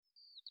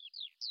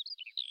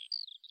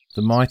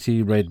The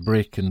mighty red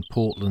brick and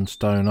Portland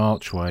stone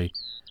archway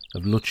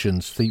of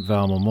Lutjen's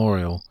Thiepval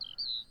Memorial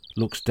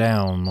looks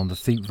down on the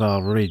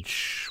Thiepval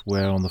Ridge,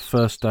 where on the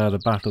first day of the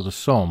Battle of the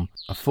Somme,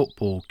 a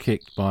football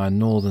kicked by a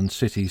northern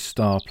city's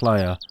star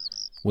player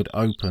would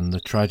open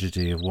the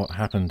tragedy of what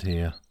happened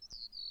here.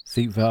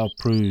 Thiepval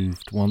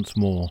proved once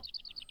more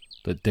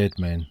that dead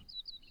men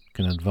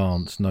can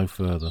advance no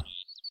further.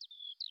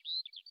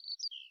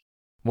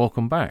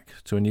 Welcome back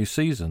to a new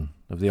season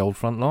of the Old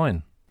Front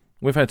Line.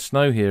 We've had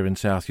snow here in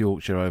South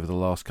Yorkshire over the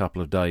last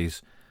couple of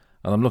days,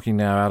 and I'm looking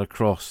now out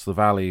across the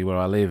valley where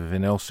I live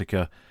in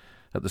Elsica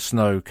at the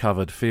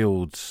snow-covered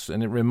fields,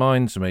 and it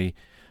reminds me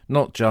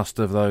not just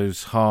of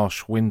those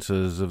harsh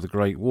winters of the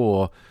Great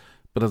War,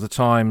 but of the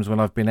times when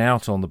I've been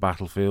out on the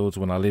battlefields,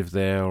 when I lived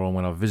there or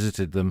when I've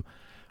visited them,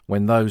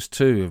 when those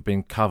too have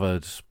been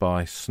covered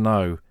by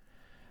snow.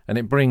 And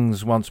it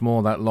brings once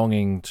more that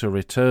longing to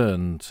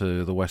return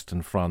to the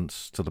Western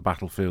fronts, to the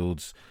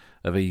battlefields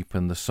of Ypres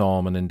and the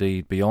Somme, and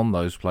indeed beyond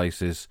those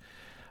places.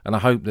 And I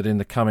hope that in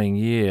the coming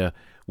year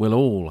we'll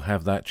all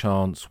have that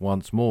chance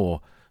once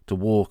more to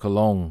walk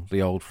along the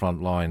old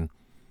front line.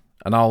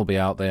 And I'll be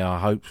out there, I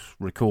hope,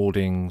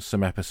 recording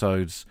some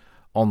episodes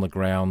on the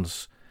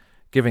grounds,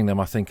 giving them,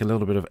 I think, a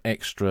little bit of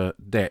extra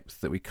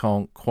depth that we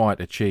can't quite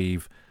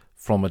achieve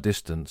from a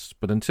distance.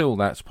 But until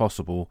that's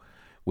possible,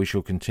 we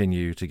shall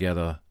continue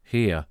together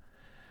here.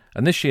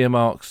 And this year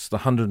marks the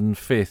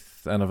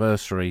 105th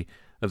anniversary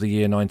of the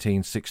year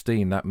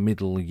 1916, that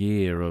middle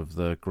year of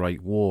the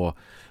Great War,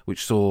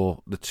 which saw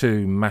the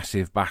two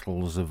massive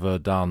battles of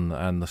Verdun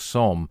and the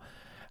Somme.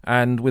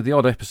 And with the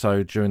odd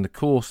episode during the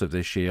course of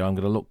this year, I'm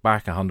going to look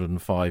back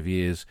 105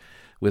 years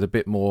with a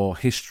bit more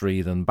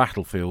history than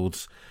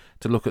battlefields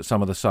to look at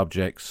some of the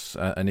subjects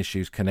and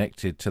issues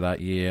connected to that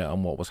year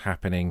and what was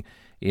happening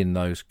in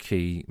those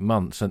key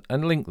months,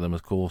 and link them,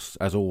 of course,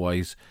 as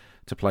always,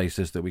 to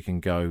places that we can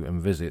go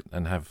and visit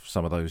and have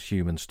some of those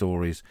human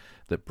stories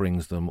that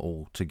brings them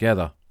all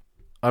together.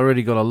 I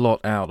really got a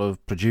lot out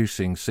of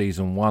producing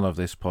season 1 of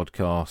this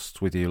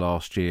podcast with you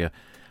last year,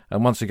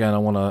 and once again I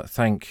want to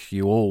thank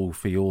you all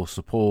for your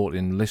support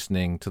in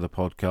listening to the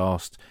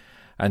podcast,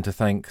 and to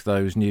thank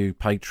those new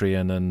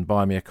Patreon and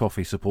Buy Me a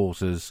Coffee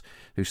supporters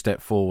who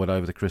stepped forward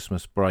over the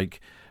Christmas break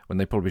when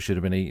they probably should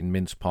have been eating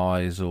mince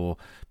pies or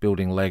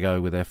building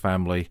Lego with their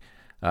family,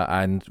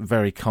 and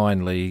very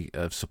kindly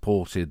have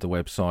supported the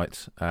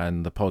website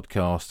and the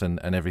podcast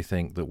and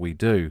everything that we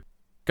do.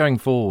 Going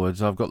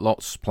forwards, I've got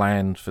lots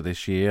planned for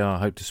this year. I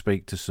hope to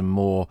speak to some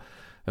more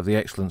of the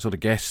excellent sort of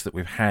guests that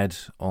we've had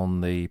on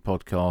the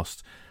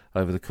podcast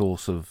over the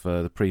course of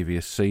the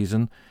previous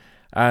season.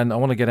 And I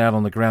want to get out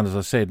on the ground, as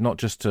I said, not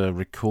just to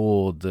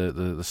record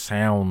the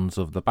sounds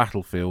of the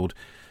battlefield,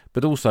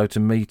 but also to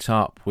meet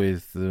up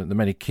with the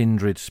many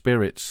kindred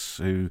spirits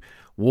who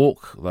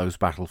walk those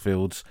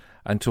battlefields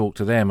and talk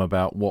to them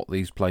about what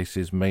these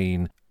places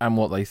mean and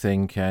what they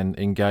think, and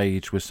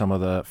engage with some of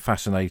the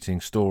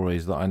fascinating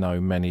stories that I know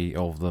many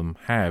of them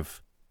have.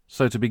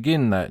 So to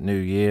begin that new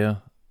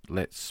year,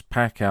 let's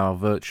pack our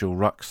virtual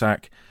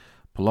rucksack,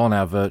 pull on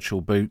our virtual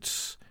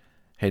boots,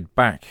 head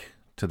back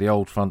to the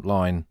old front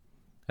line,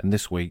 and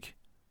this week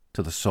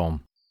to the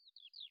Somme.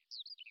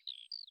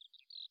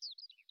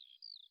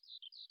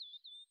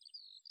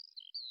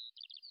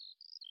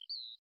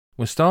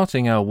 We're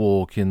starting our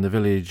walk in the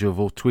village of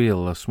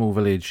Authuille, a small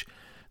village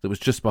that was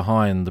just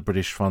behind the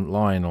British front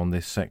line on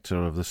this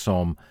sector of the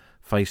Somme,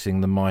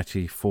 facing the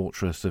mighty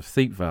fortress of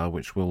Thiepval,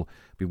 which we'll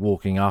be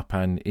walking up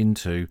and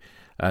into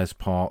as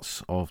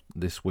parts of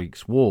this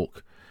week's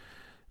walk.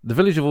 The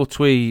village of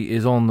Authuille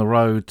is on the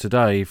road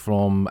today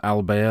from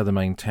Albert, the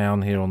main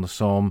town here on the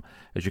Somme,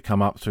 as you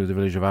come up through the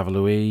village of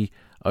Authuille,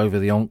 over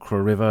the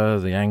Ancre River,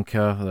 the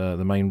Anker,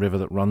 the main river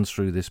that runs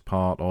through this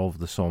part of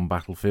the Somme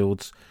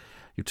battlefields.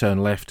 You turn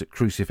left at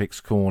Crucifix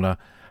Corner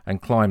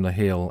and climb the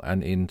hill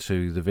and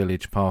into the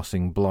village,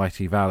 passing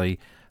Blighty Valley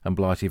and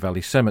Blighty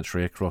Valley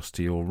Cemetery across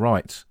to your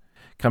right.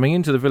 Coming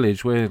into the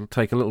village, we'll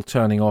take a little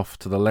turning off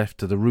to the left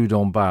to the Rue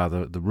d'en Bas,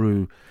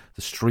 the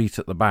street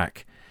at the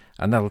back,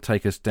 and that'll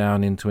take us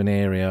down into an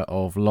area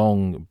of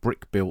long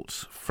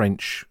brick-built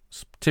French,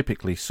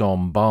 typically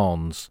Somme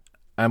barns.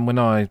 And when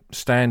I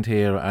stand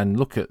here and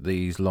look at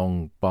these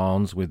long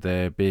barns with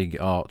their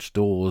big arched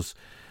doors,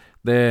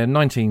 they're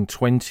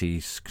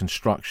 1920s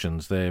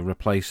constructions. They're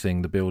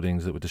replacing the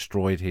buildings that were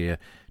destroyed here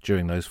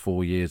during those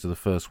 4 years of the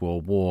First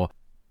World War.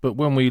 But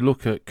when we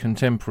look at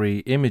contemporary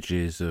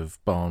images of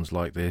barns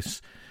like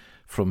this,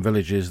 from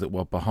villages that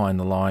were behind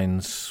the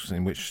lines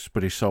in which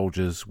British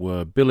soldiers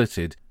were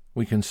billeted,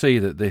 we can see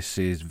that this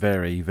is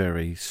very,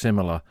 very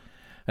similar.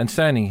 And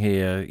standing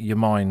here, your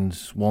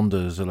mind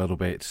wanders a little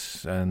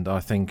bit, and I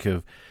think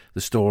of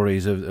the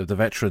stories of the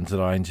veterans that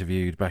I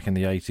interviewed back in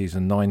the 80s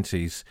and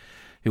 90s,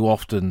 who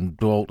often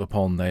dwelt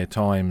upon their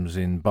times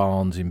in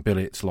barns, in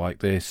billets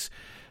like this.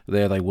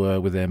 There they were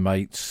with their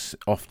mates,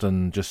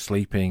 often just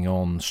sleeping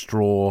on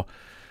straw,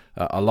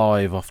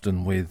 alive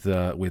often with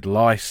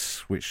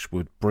lice, which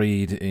would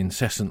breed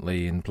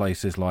incessantly in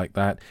places like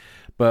that,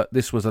 But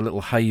this was a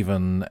little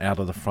haven out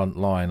of the front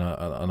line,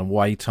 an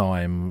away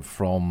time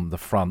from the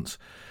front,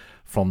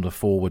 from the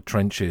forward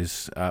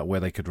trenches, where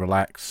they could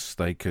relax,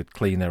 they could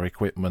clean their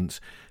equipment,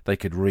 they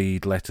could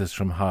read letters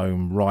from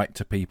home, write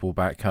to people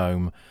back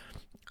home,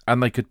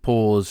 and they could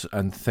pause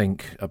and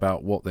think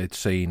about what they'd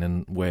seen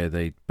and where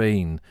they'd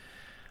been.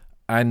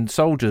 And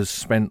soldiers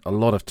spent a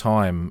lot of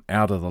time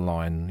out of the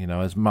line,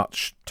 as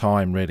much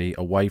time really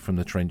away from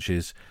the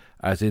trenches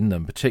as in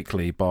them,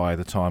 particularly by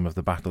the time of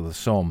the Battle of the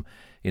Somme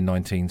in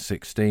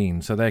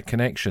 1916. So their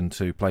connection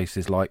to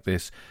places like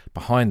this,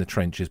 behind the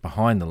trenches,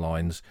 behind the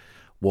lines,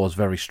 was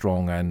very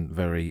strong and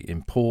very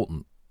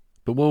important.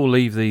 But we'll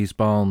leave these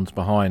barns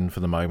behind for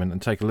the moment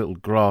and take a little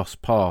grass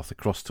path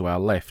across to our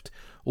left,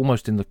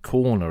 almost in the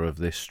corner of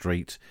this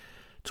street,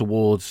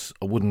 towards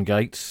a wooden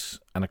gate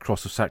and a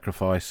cross of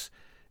sacrifice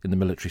in the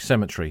military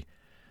cemetery.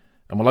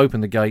 And we'll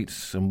open the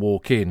gates and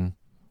walk in,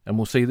 and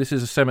we'll see this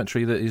is a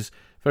cemetery that is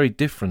very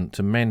different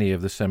to many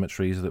of the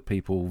cemeteries that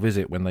people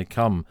visit when they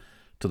come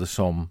to the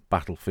Somme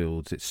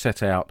battlefields. It's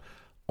set out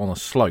on a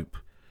slope.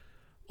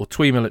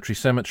 Authuille Military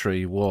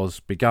Cemetery was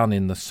begun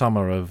in the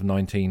summer of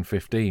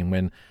 1915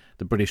 when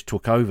the British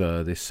took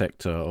over this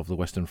sector of the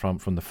Western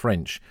Front from the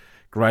French.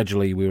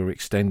 Gradually we were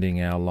extending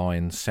our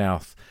line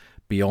south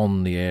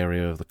beyond the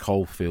area of the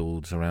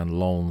coalfields around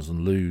Lens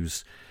and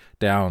Luz,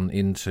 down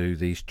into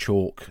these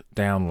chalk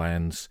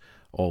downlands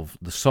of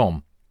the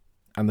Somme.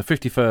 And the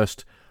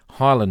 51st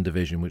Highland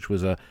Division, which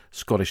was a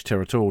Scottish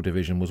territorial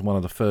division, was one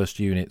of the first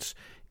units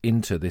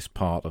into this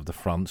part of the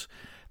front.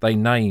 They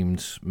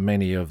named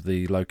many of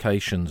the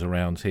locations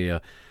around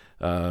here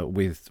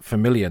with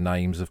familiar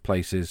names of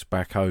places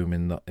back home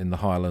in the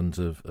Highlands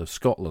of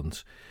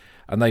Scotland,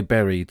 and they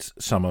buried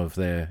some of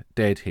their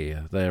dead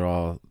here. There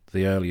are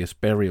the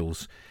earliest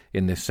burials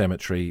in this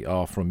cemetery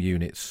are from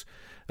units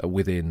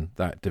within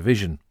that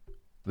division.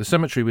 The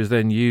cemetery was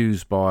then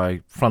used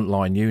by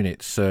frontline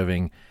units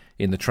serving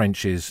in the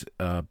trenches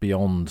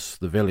beyond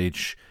the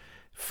village,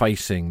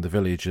 facing the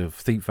village of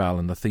Thiepval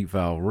and the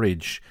Thiepval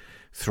Ridge,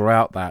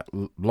 throughout that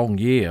long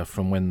year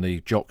from when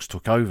the Jocks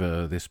took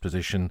over this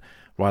position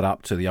right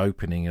up to the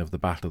opening of the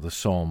Battle of the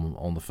Somme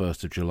on the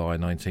 1st of July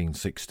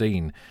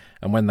 1916.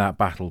 And when that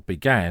battle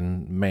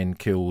began, men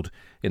killed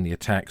in the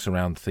attacks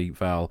around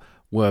Thiepval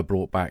were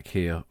brought back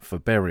here for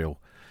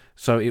burial.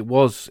 So it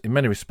was, in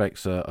many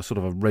respects, a sort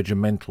of a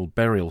regimental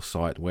burial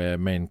site where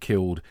men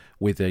killed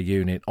with their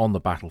unit on the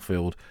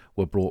battlefield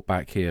were brought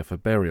back here for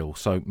burial.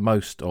 So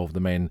most of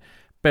the men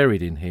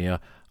buried in here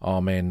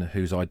are men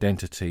whose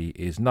identity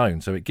is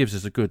known. So it gives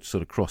us a good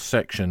sort of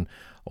cross-section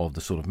of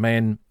the sort of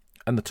men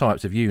and the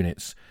types of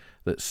units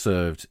that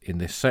served in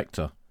this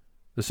sector.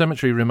 The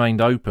cemetery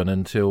remained open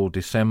until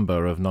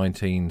December of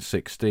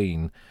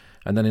 1916,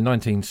 and then in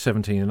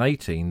 1917 and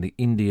 18 the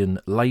Indian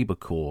Labour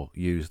Corps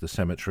used the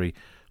cemetery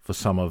for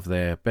some of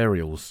their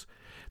burials.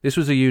 This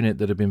was a unit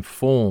that had been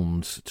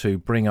formed to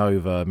bring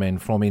over men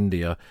from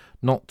India,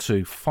 not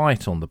to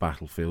fight on the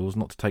battlefields,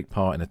 not to take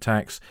part in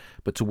attacks,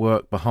 but to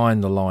work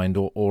behind the line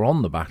or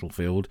on the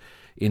battlefield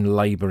in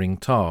labouring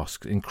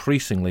tasks.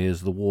 Increasingly,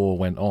 as the war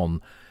went on,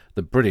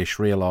 the British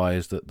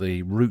realised that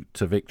the route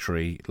to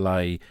victory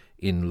lay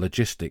in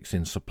logistics,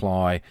 in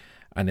supply,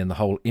 and in the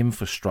whole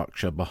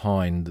infrastructure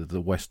behind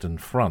the Western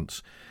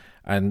Front.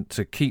 And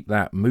to keep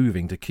that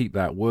moving, to keep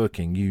that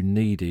working, you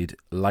needed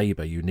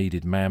labour, you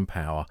needed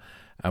manpower.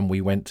 And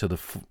we went to the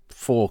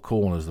far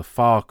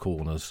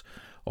corners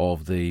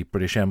of the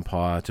British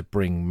Empire to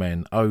bring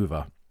men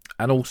over,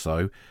 and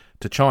also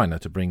to China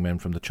to bring men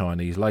from the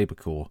Chinese Labour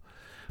Corps.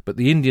 But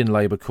the Indian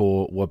Labour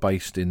Corps were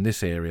based in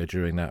this area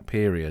during that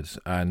period,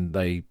 and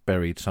they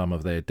buried some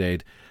of their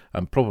dead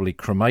and probably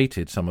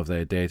cremated some of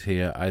their dead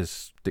here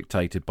as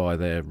dictated by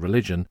their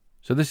religion.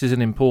 So this is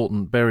an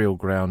important burial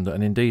ground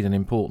and indeed an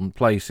important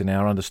place in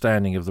our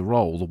understanding of the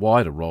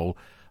wider role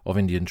of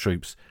Indian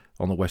troops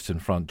on the Western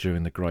Front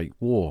during the Great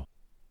War.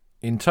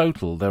 In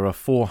total, there are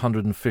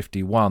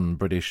 451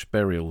 British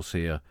burials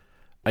here,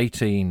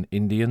 18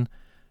 Indian,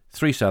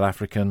 3 South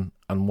African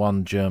and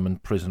 1 German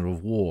prisoner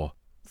of war.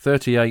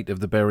 38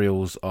 of the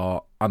burials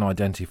are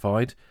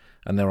unidentified,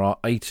 and there are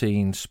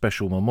 18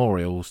 special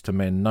memorials to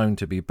men known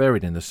to be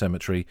buried in the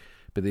cemetery,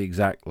 but the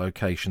exact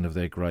location of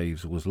their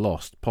graves was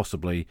lost,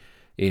 possibly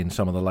in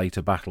some of the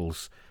later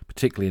battles,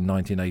 particularly in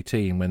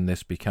 1918 when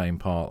this became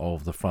part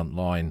of the front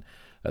line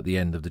at the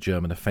end of the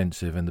German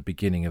offensive and the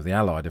beginning of the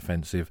Allied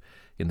offensive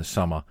in the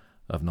summer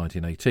of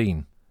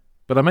 1918.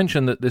 But I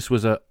mentioned that this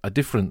was a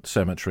different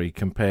cemetery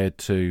compared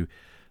to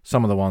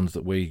some of the ones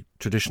that we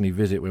traditionally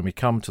visit when we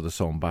come to the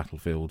Somme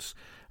battlefields.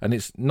 And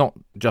it's not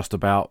just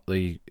about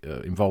the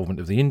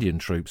involvement of the Indian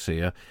troops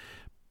here,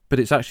 but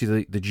it's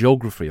actually the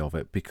geography of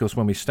it, because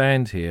when we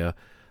stand here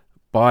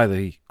by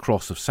the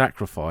cross of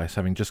sacrifice,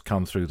 having just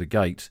come through the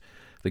gate,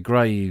 the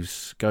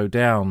graves go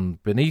down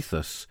beneath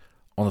us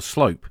on a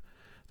slope.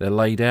 They're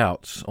laid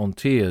out on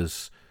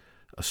tiers,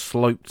 a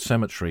sloped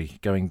cemetery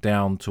going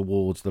down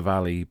towards the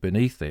valley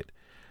beneath it.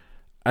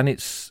 And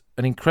it's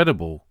an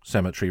incredible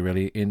cemetery,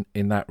 really,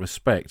 in that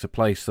respect, a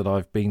place that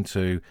I've been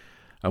to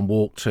and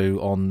walked to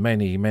on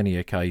many, many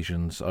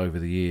occasions over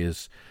the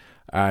years,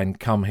 and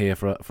come here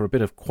for a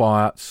bit of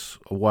quiet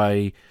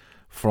away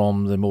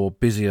from the more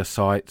busier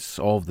sites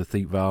of the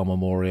Thiepval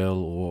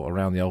Memorial or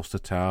around the Ulster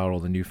Tower or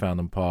the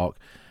Newfoundland Park.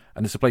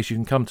 And it's a place you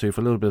can come to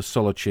for a little bit of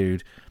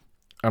solitude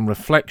and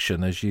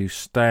reflection as you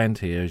stand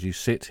here, as you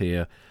sit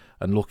here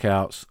and look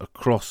out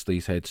across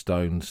these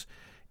headstones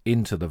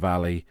into the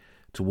valley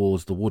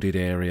towards the wooded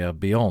area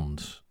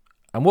beyond.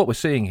 And what we're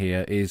seeing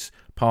here is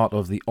part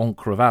of the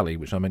Ancre Valley,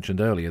 which I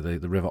mentioned earlier,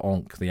 the River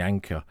Ancre, the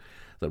Anchor,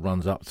 that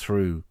runs up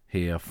through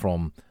here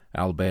from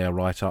Albert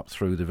right up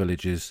through the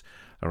villages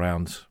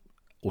around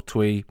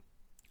Authuille,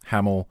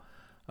 Hamel,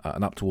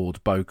 and up towards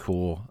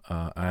Beaucourt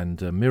and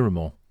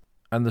Miramont.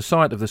 And the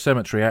site of the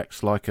cemetery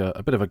acts like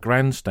a bit of a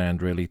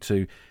grandstand, really,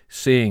 to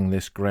seeing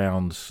this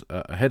ground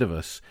ahead of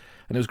us.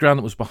 And it was ground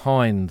that was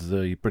behind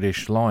the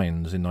British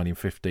lines in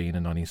 1915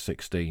 and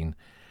 1916.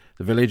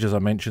 The village, as I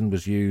mentioned,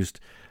 was used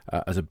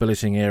as a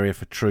billeting area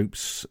for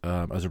troops,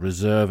 as a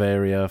reserve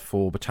area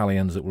for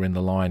battalions that were in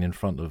the line in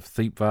front of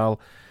Thiepval.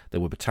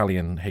 There were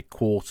battalion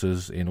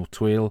headquarters in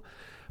Authuille.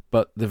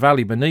 But the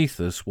valley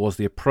beneath us was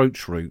the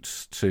approach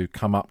routes to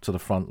come up to the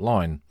front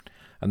line.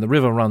 And the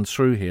river runs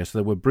through here, so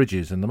there were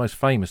bridges, and the most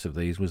famous of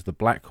these was the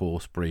Black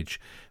Horse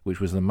Bridge, which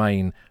was the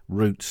main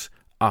route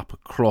up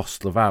across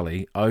the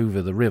valley,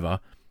 over the river,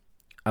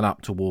 and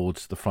up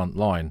towards the front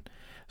line.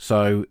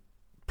 So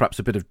perhaps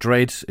a bit of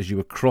dread as you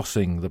were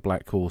crossing the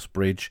Black Horse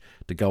Bridge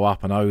to go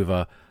up and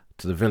over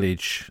to the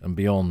village and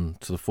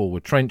beyond to the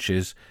forward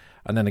trenches,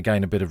 and then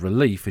again a bit of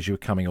relief as you were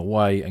coming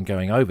away and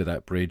going over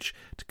that bridge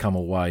to come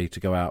away to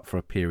go out for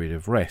a period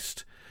of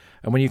rest.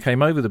 And when you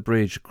came over the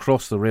bridge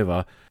across the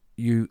river,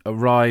 you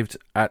arrived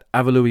at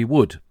Authuille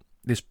Wood,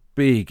 this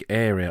big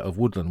area of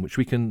woodland which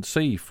we can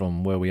see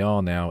from where we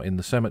are now in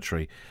the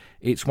cemetery.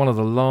 It's one of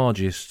the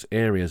largest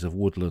areas of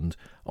woodland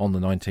on the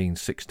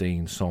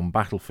 1916 Somme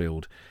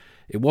battlefield.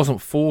 It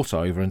wasn't fought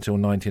over until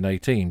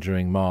 1918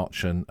 during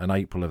March and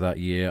April of that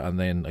year, and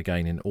then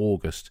again in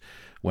August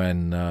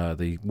when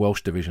the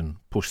Welsh division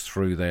pushed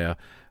through there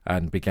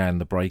and began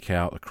the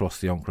breakout across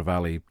the Ancre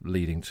Valley,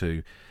 leading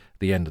to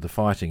the end of the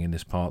fighting in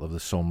this part of the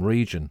Somme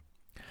region.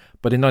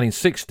 But in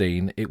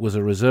 1916, it was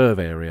a reserve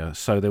area,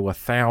 so there were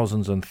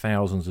thousands and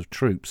thousands of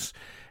troops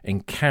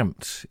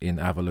encamped in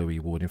Authuille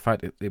Wood. In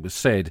fact, it was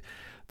said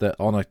that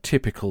on a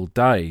typical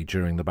day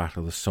during the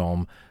Battle of the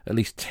Somme, at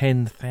least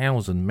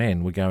 10,000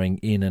 men were going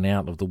in and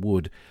out of the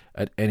wood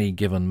at any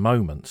given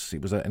moment.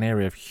 It was an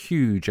area of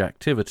huge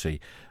activity,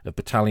 of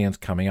battalions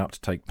coming up to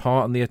take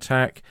part in the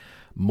attack.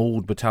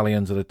 Mauled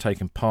battalions that had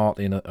taken part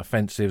in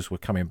offensives were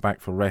coming back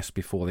for rest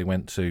before they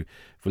went to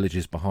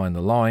villages behind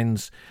the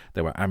lines.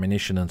 There were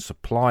ammunition and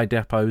supply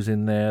depots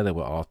in there. There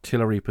were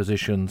artillery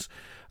positions,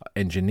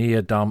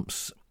 engineer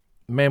dumps.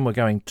 Men were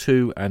going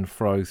to and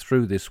fro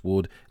through this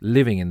wood,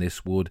 living in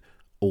this wood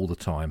all the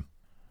time.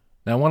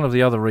 Now, one of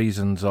the other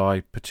reasons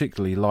I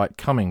particularly like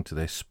coming to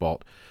this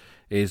spot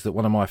is that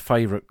one of my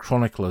favourite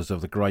chroniclers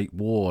of the Great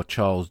War,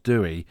 Charles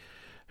Dewey,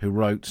 who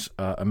wrote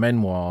a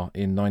memoir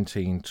in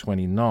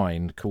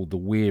 1929 called The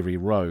Weary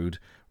Road,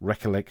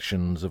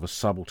 Recollections of a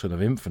Subaltern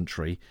of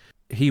Infantry.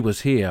 He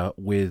was here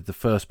with the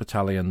 1st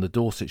Battalion, the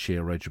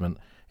Dorsetshire Regiment,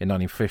 in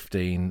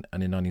 1915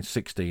 and in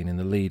 1916 in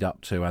the lead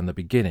up to and the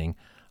beginning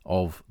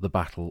of the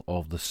Battle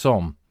of the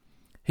Somme.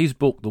 His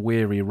book, The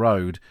Weary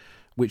Road,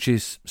 which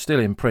is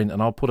still in print,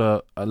 and I'll put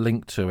a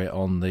link to it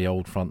on the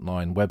Old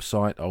Frontline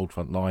website,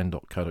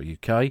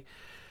 oldfrontline.co.uk.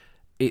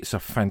 It's a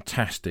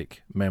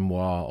fantastic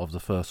memoir of the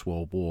First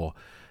World War.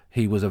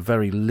 He was a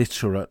very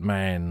literate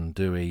man,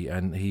 Dewey,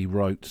 and he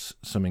wrote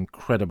some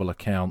incredible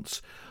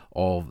accounts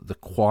of the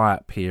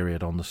quiet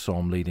period on the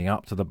Somme leading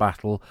up to the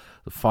battle,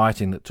 the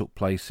fighting that took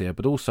place here,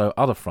 but also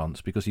other fronts,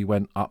 because he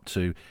went up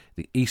to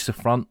the Yser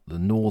front, the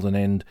northern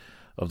end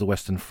of the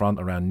Western Front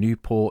around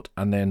Newport,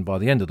 and then by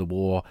the end of the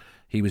war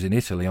he was in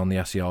Italy on the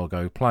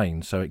Asiago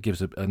Plain, so it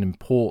gives an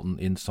important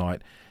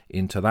insight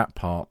into that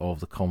part of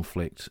the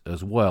conflict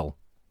as well.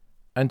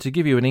 And to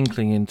give you an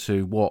inkling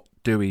into what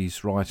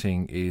Dewey's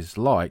writing is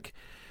like,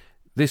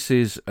 this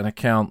is an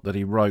account that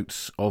he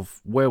wrote of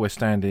where we're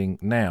standing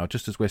now,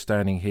 just as we're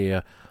standing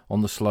here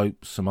on the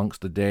slopes amongst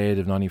the dead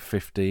of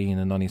 1915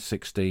 and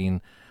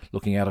 1916,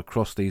 looking out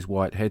across these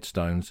white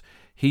headstones.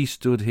 He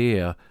stood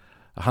here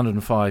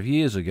 105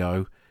 years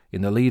ago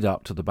in the lead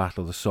up to the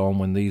Battle of the Somme,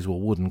 when these were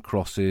wooden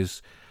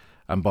crosses,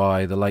 and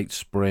by the late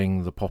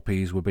spring the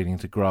poppies were beginning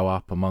to grow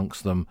up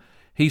amongst them.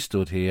 He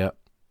stood here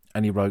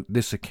and he wrote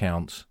this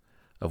account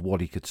of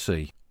what he could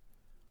see.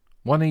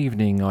 One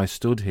evening I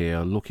stood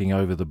here looking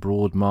over the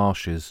broad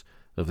marshes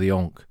of the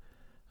Ancre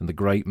and the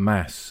great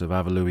mass of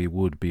Authuille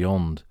Wood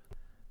beyond.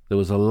 There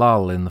was a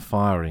lull in the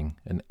firing,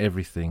 and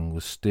everything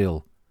was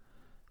still.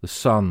 The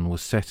sun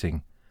was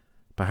setting.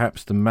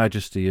 Perhaps the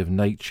majesty of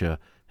nature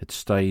had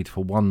stayed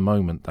for one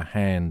moment the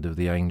hand of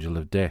the angel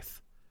of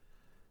death.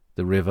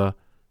 The river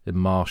and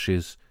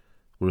marshes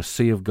were a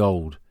sea of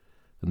gold,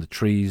 and the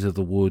trees of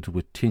the wood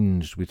were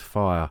tinged with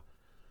fire.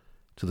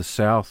 To the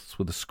south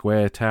were the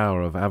square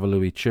tower of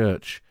Authuille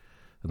Church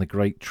and the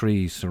great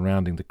trees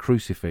surrounding the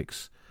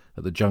crucifix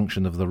at the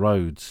junction of the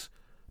roads,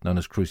 known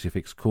as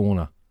Crucifix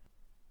Corner.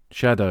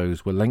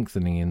 Shadows were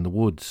lengthening in the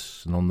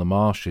woods and on the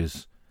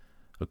marshes.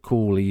 A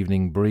cool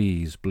evening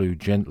breeze blew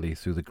gently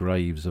through the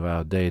graves of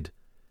our dead.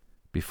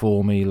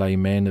 Before me lay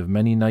men of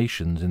many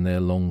nations in their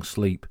long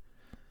sleep.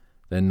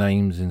 Their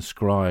names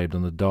inscribed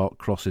on the dark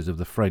crosses of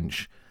the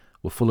French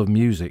were full of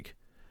music.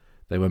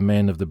 They were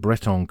men of the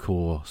Breton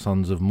Corps,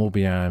 sons of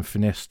Morbihan and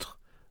Finestre.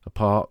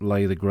 Apart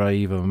lay the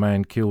grave of a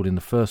man killed in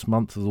the first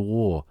month of the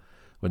war,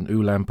 when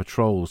Ulan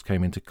patrols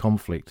came into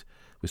conflict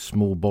with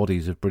small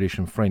bodies of British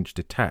and French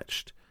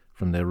detached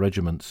from their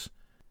regiments.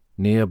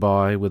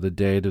 Nearby were the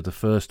dead of the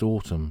first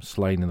autumn,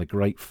 slain in the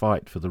great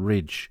fight for the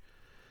Ridge.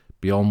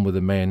 Beyond were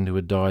the men who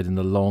had died in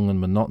the long and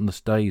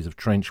monotonous days of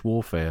trench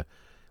warfare,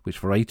 which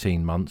for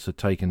 18 months had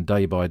taken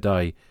day by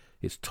day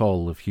its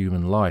toll of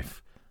human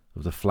life,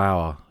 of the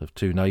flower of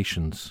two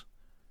nations.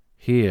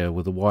 Here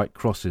were the white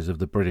crosses of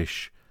the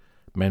British,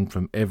 men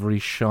from every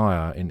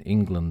shire in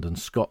England and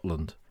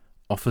Scotland.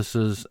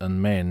 Officers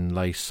and men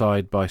lay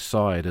side by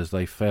side as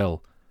they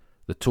fell.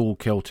 The tall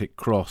Celtic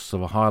cross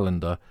of a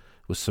Highlander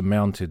was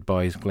surmounted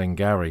by his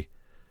Glengarry.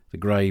 The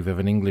grave of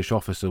an English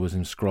officer was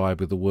inscribed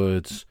with the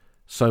words,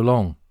 "So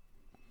long."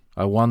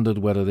 I wondered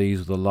whether these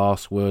were the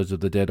last words of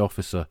the dead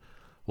officer,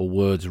 or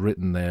words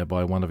written there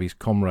by one of his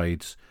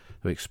comrades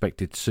who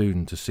expected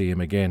soon to see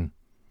him again.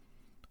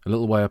 A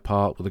little way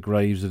apart were the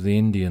graves of the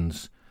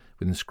Indians,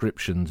 with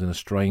inscriptions in a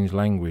strange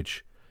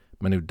language,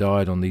 men who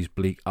died on these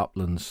bleak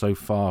uplands so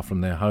far from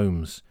their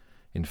homes,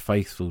 in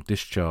faithful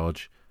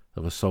discharge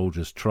of a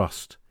soldier's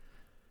trust.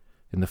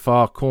 In the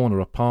far corner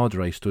a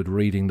padre stood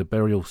reading the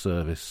burial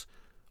service,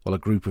 while a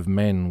group of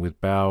men with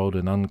bowed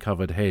and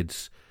uncovered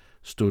heads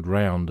stood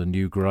round a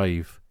new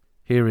grave.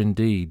 Here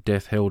indeed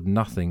death held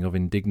nothing of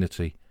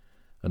indignity,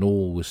 and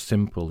all was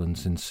simple and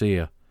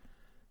sincere.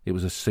 It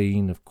was a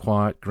scene of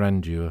quiet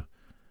grandeur.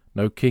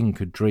 No king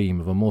could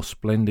dream of a more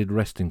splendid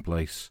resting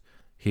place,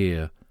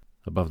 here,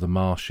 above the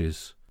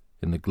marshes,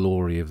 in the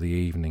glory of the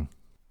evening.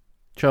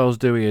 Charles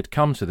Dewey had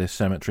come to this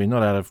cemetery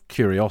not out of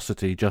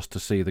curiosity just to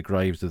see the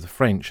graves of the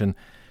French, and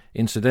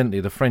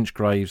incidentally the French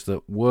graves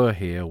that were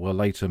here were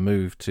later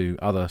moved to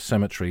other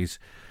cemeteries,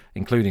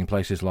 including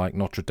places like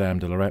Notre Dame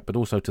de Lorette, but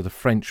also to the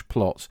French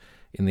plot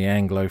in the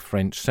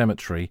Anglo-French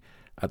cemetery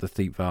at the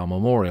Thiepval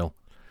Memorial.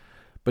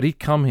 But he'd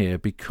come here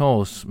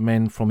because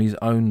men from his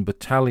own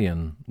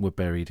battalion were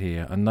buried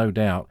here, and no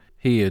doubt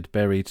he had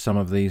buried some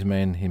of these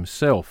men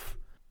himself.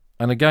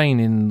 And again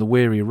in The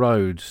Weary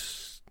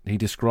Roads he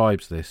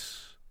describes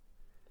this.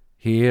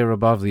 Here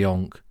above the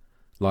Onk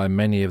lie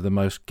many of the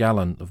most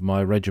gallant of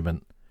my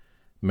regiment,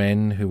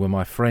 men who were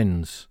my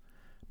friends,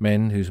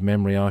 men whose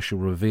memory I shall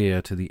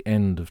revere to the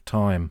end of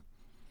time.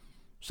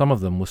 Some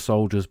of them were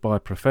soldiers by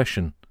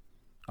profession.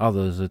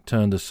 Others had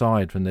turned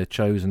aside from their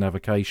chosen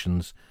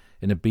avocations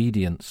in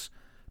obedience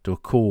to a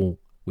call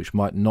which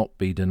might not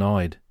be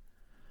denied.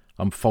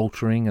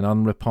 Unfaltering and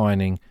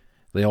unrepining,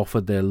 they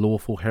offered their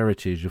lawful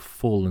heritage of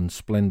full and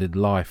splendid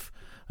life,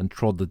 and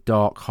trod the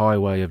dark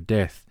highway of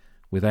death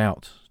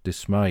without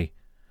dismay.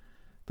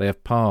 They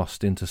have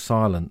passed into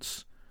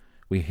silence.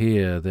 We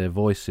hear their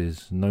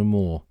voices no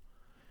more.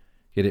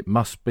 Yet it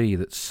must be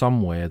that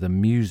somewhere the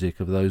music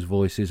of those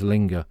voices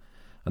linger,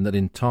 and that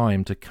in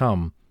time to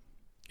come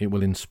it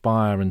will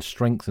inspire and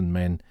strengthen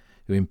men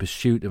who in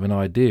pursuit of an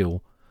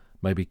ideal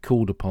may be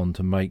called upon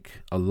to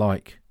make a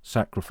like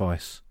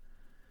sacrifice.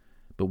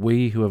 But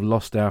we who have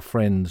lost our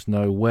friends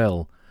know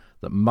well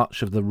that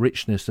much of the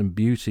richness and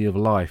beauty of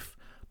life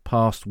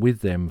passed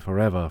with them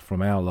forever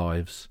from our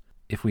lives.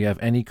 If we have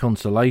any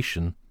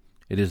consolation,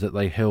 it is that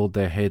they held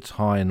their heads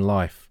high in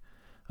life,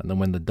 and that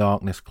when the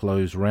darkness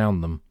closed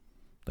round them,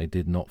 they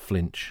did not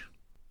flinch.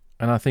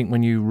 And I think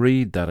when you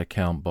read that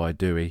account by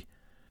Dewey,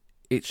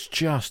 it's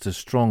just as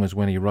strong as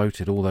when he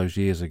wrote it all those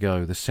years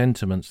ago. The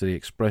sentiments that he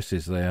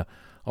expresses there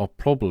are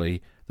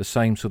probably the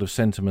same sort of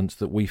sentiments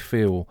that we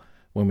feel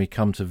when we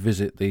come to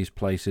visit these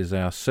places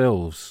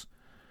ourselves.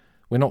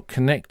 We're not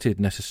connected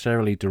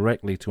necessarily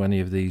directly to any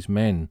of these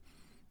men.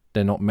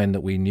 They're not men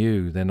that we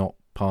knew. They're not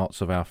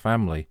parts of our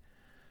family.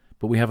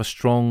 But we have a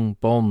strong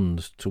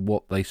bond to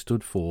what they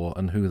stood for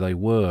and who they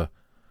were.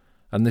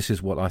 And this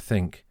is what I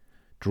think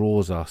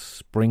draws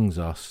us, brings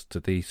us to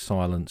these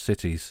silent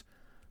cities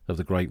of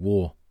the Great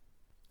War.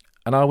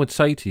 And I would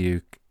say to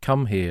you,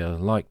 come here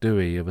like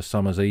Dewey of a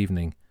summer's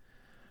evening.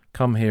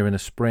 Come here in a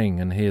spring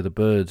and hear the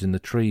birds in the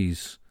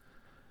trees.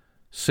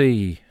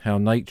 See how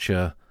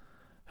nature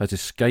has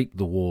escaped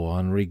the war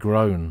and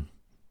regrown,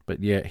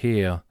 but yet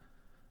here,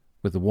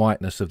 with the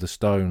whiteness of the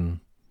stone,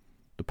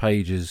 the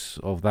pages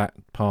of that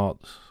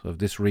part of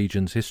this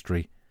region's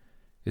history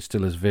is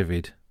still as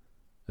vivid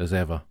as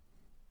ever.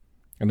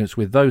 And it's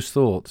with those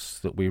thoughts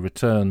that we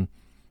return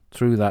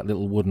through that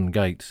little wooden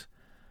gate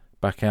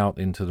back out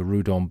into the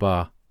Rue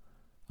d'en-Bas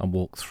and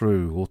walk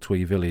through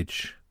Authuille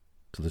village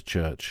to the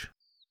church.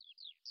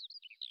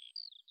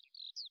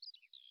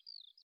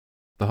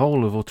 The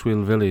whole of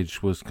Authuille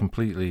village was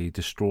completely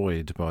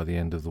destroyed by the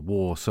end of the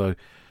war, so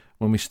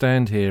When we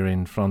stand here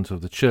in front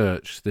of the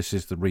church, this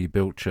is the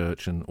rebuilt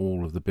church, and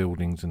all of the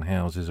buildings and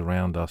houses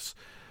around us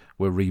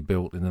were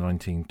rebuilt in the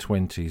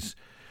 1920s,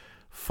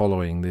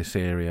 following this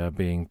area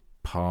being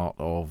part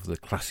of the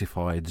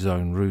classified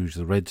Zone Rouge,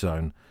 the Red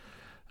Zone,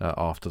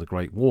 after the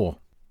Great War.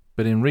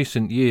 But in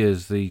recent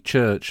years, the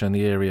church and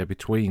the area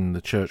between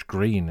the church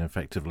green,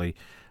 effectively,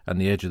 and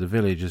the edge of the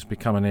village has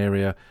become an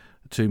area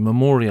to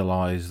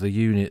memorialise the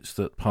units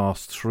that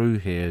passed through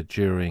here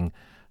during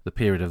the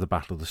period of the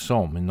Battle of the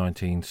Somme in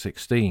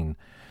 1916.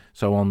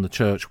 So on the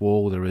church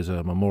wall there is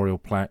a memorial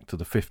plaque to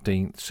the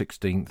 15th,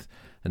 16th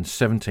and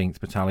 17th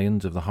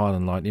Battalions of the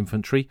Highland Light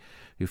Infantry,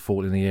 who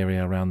fought in the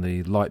area around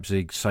the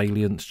Leipzig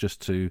salients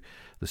just to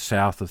the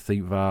south of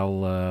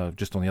Thiepval,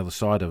 just on the other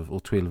side of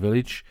Authuille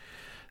village.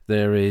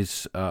 There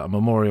is a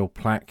memorial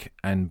plaque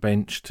and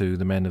bench to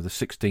the men of the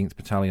 16th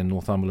Battalion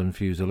Northumberland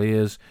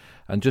Fusiliers,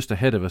 and just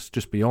ahead of us,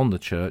 just beyond the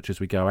church, as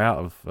we go out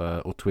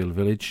of Authuille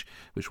village,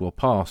 which we'll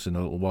pass in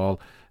a little while,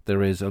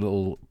 there is a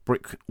little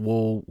brick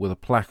wall with a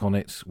plaque on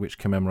it which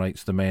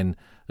commemorates the men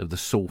of the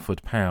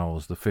Salford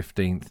POWs, the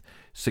 15th,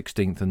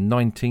 16th and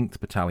 19th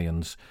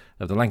Battalions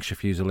of the Lancashire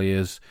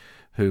Fusiliers,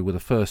 who were the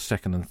 1st,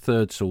 2nd and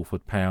 3rd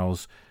Salford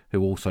POWs,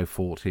 who also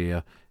fought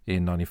here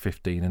in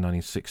 1915 and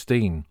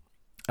 1916.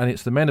 And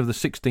it's the men of the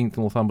 16th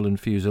Northumberland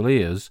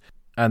Fusiliers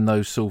and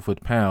those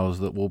Salford POWs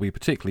that we'll be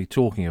particularly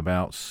talking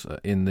about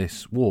in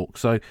this walk.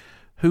 So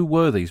who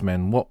were these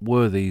men? What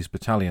were these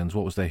battalions?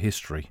 What was their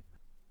history?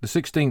 The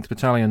 16th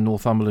Battalion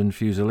Northumberland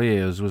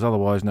Fusiliers was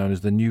otherwise known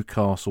as the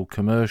Newcastle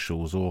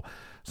Commercials, or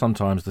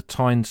sometimes the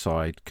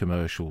Tyneside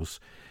Commercials.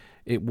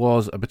 It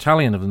was a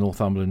battalion of the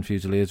Northumberland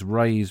Fusiliers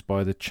raised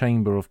by the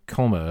Chamber of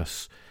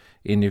Commerce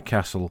in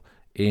Newcastle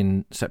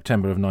in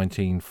September of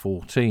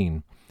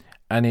 1914,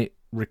 and it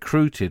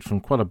recruited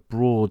from quite a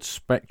broad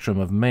spectrum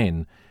of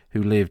men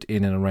who lived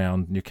in and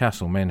around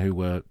Newcastle, men who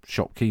were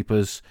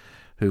shopkeepers,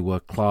 who were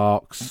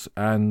clerks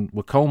and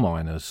were coal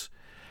miners.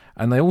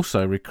 And they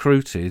also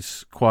recruited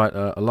quite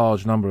a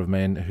large number of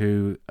men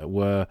who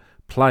were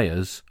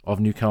players of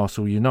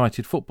Newcastle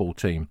United football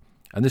team.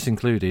 And this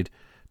included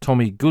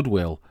Tommy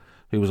Goodwill,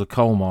 who was a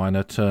coal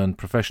miner turned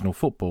professional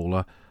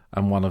footballer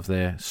and one of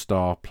their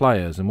star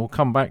players. And we'll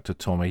come back to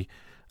Tommy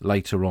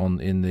later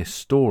on in this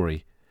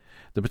story.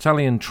 The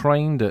battalion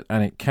trained at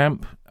Alnwick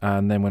Camp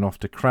and then went off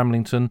to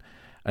Cramlington,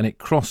 and it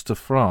crossed to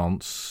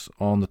France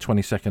on the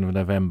 22nd of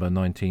November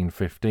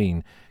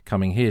 1915,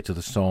 coming here to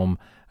the Somme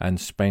and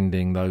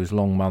spending those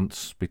long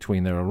months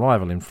between their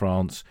arrival in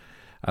France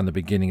and the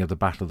beginning of the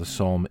Battle of the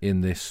Somme in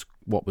this,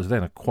 what was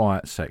then a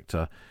quiet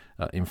sector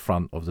in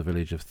front of the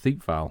village of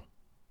Thiepval.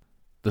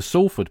 The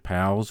Salford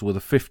POWs were the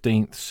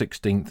 15th,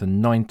 16th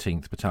and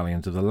 19th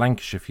Battalions of the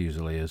Lancashire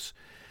Fusiliers.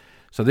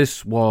 So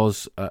this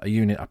was a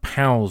unit, a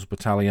POWs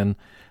battalion,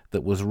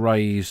 that was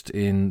raised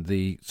in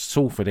the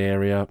Salford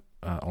area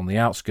on the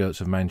outskirts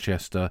of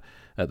Manchester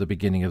at the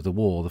beginning of the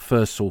war. The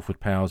first Salford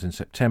POWs in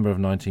September of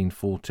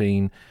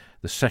 1914,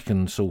 the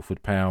second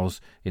Salford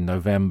POWs in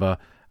November,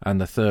 and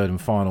the third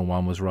and final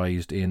one was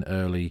raised in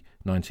early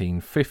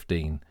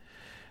 1915.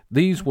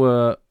 These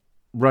were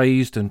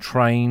raised and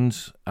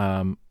trained,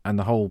 and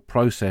the whole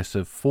process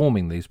of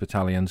forming these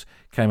battalions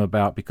came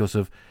about because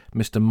of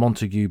Mr.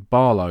 Montague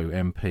Barlow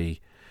MP,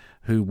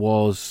 who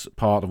was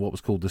part of what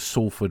was called the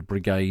Salford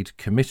Brigade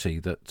Committee.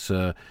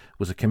 That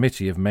was a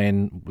committee of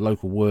men,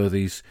 local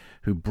worthies,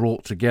 who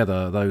brought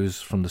together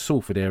those from the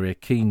Salford area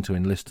keen to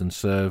enlist and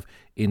serve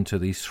into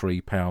these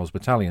three POWs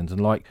battalions. And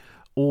like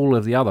all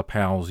of the other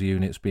POWs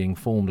units being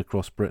formed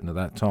across Britain at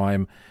that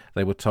time,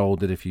 they were told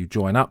that if you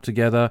join up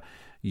together,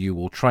 you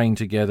will train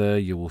together,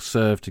 you will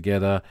serve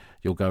together,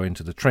 you'll go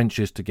into the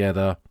trenches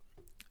together,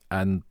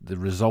 and the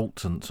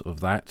resultant of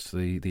that,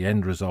 the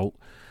end result,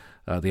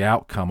 the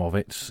outcome of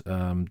it,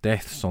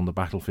 deaths on the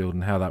battlefield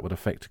and how that would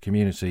affect a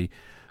community,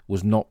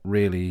 was not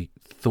really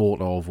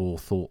thought of or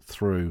thought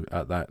through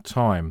at that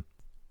time.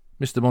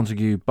 Mr.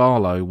 Montague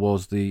Barlow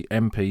was the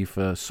MP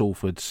for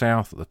Salford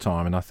South at the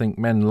time, and I think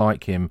men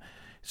like him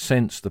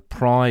sensed the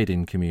pride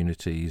in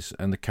communities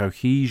and the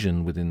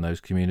cohesion within those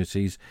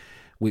communities,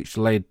 which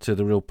led to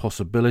the real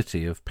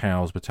possibility of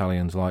POWs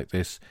battalions like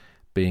this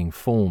being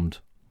formed.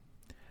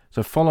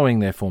 So following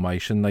their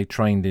formation, they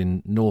trained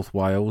in North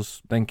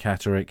Wales, then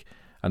Catterick,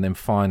 and then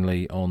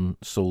finally on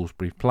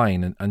Salisbury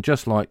Plain. And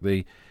just like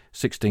the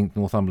 16th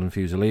Northumberland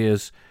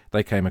Fusiliers,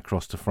 they came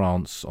across to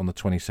France on the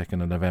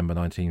 22nd of November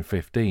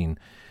 1915.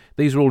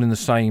 These were all in the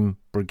same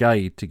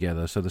brigade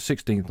together, so the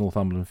 16th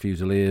Northumberland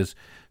Fusiliers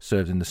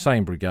served in the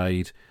same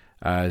brigade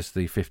as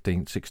the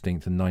 15th,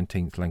 16th and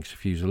 19th Lancashire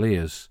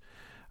Fusiliers,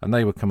 and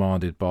they were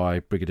commanded by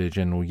Brigadier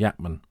General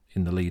Yapman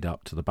in the lead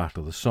up to the Battle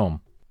of the Somme.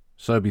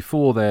 So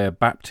before their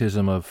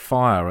baptism of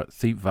fire at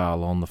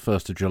Thiepval on the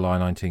 1st of July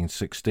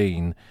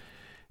 1916,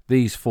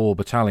 these four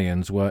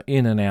battalions were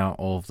in and out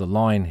of the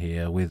line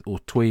here, with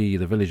Authuille,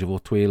 the village of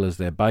Authuille, as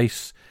their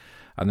base,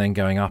 and then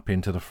going up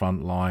into the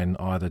front line,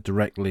 either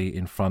directly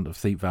in front of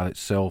Thiepval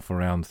itself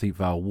around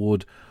Thiepval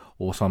Wood,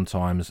 or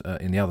sometimes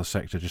in the other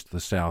sector just to the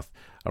south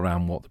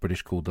around what the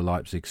British called the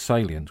Leipzig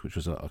salient, which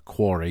was a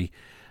quarry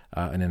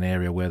in an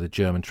area where the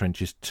German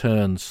trenches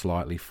turned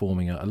slightly,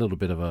 forming a little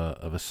bit of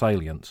a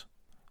salient.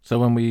 So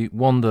when we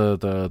wander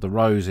the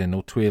rows in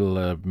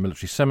Authuille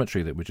military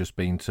cemetery that we've just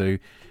been to,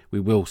 we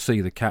will see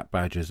the cap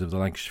badges of the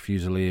Lancashire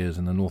Fusiliers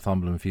and the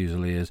Northumberland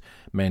Fusiliers,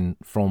 men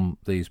from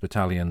these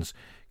battalions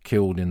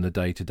killed in the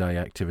day-to-day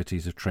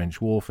activities of trench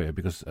warfare,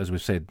 because, as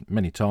we've said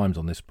many times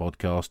on this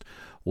podcast,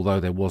 although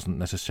there wasn't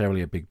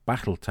necessarily a big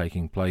battle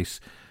taking place,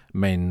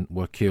 men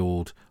were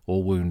killed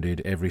or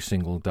wounded every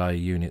single day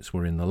units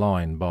were in the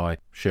line by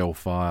shell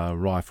fire,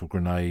 rifle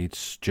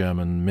grenades,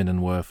 German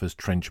Minenwerfers,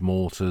 trench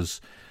mortars,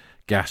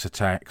 gas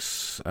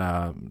attacks,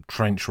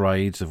 trench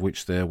raids, of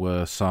which there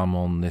were some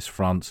on this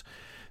front.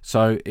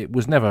 So it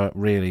was never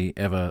really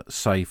ever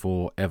safe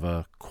or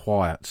ever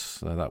quiet.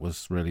 So that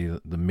was really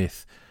the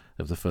myth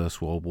of the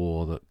First World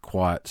War, that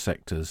quiet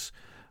sectors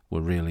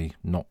were really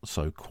not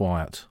so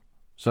quiet.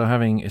 So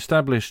having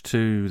established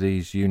who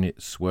these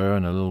units were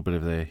and a little bit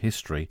of their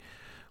history,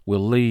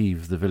 we'll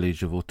leave the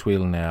village of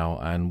Authuille now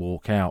and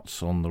walk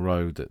out on the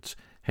road that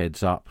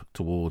heads up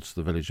towards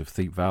the village of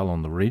Thiepval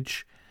on the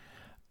ridge.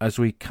 As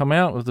we come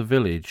out of the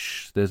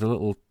village, there's a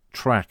little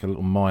track, a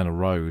little minor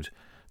road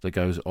that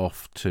goes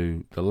off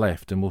to the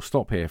left, and we'll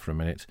stop here for a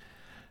minute.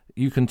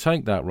 You can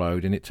take that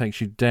road and it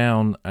takes you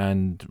down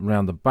and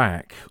round the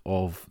back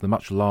of the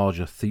much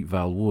larger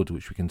Thiepval Wood,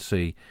 which we can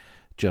see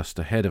just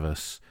ahead of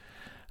us.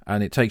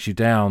 And it takes you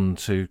down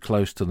to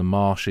close to the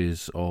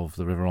marshes of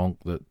the River Onk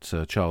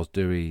that Charles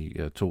Dewey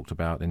talked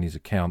about in his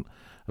account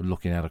of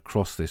looking out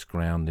across this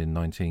ground in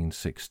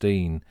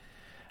 1916.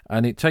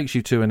 And it takes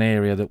you to an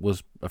area that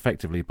was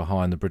effectively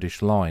behind the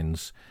British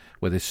lines,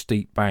 where there's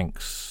steep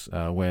banks,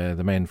 where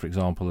the men, for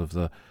example, of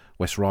the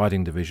West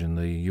Riding Division,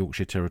 the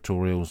Yorkshire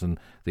Territorials and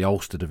the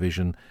Ulster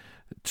Division,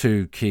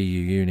 two key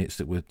units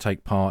that would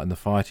take part in the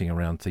fighting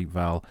around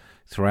Thiepval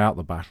throughout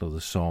the Battle of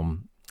the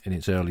Somme in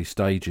its early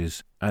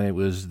stages, and it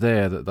was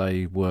there that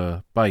they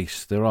were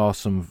based. There are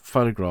some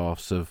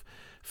photographs of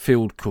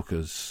field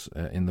cookers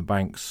in the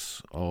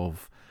banks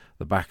of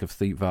the back of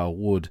Thiepval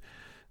Wood,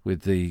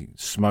 with the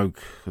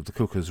smoke of the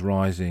cookers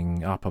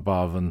rising up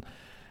above, and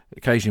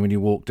occasionally when you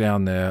walk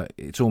down there,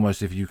 it's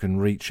almost as if you can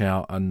reach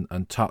out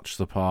and touch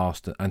the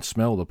past and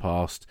smell the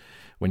past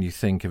when you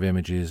think of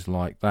images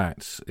like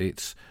that.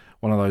 It's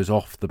one of those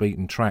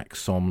off-the-beaten-track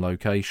Somme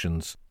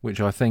locations, which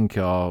I think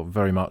are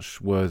very much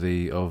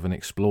worthy of an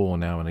explore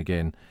now and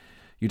again.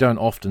 You don't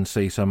often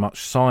see so much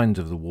signs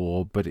of the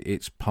war, but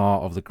it's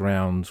part of the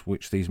ground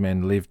which these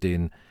men lived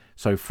in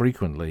so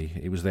frequently.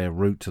 It was their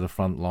route to the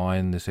front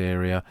line, this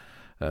area,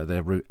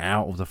 their route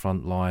out of the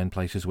front line,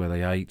 places where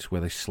they ate,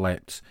 where they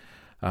slept,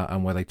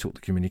 and where they took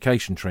the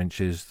communication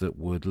trenches that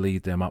would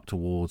lead them up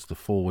towards the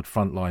forward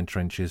front line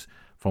trenches,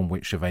 from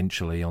which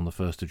eventually, on the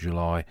 1st of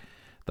July,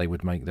 they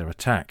would make their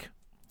attack.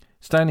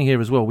 Standing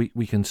here as well,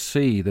 we can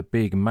see the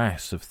big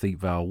mass of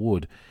Thiepval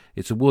Wood.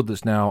 It's a wood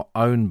that's now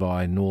owned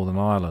by Northern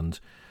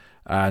Ireland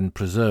and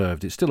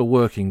preserved. It's still a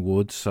working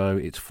wood, so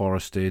it's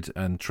forested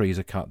and trees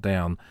are cut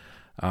down.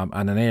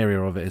 And an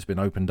area of it has been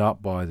opened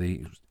up by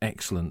the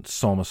excellent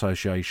Somme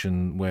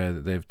Association, where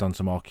they've done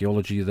some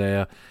archaeology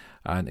there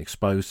and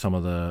exposed some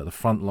of the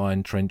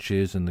frontline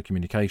trenches and the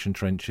communication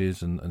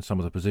trenches and some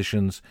of the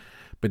positions.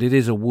 But it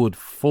is a wood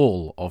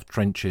full of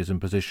trenches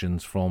and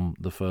positions from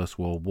the First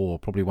World War,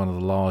 probably one of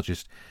the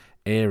largest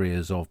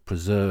areas of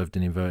preserved,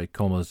 in inverted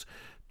commas,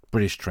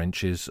 British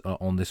trenches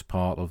on this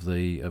part of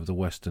the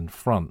Western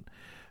Front.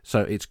 So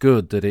it's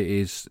good that it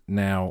is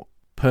now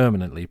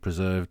permanently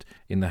preserved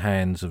in the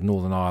hands of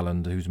Northern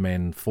Ireland, whose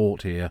men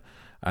fought here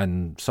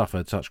and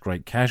suffered such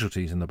great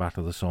casualties in the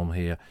Battle of the Somme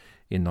here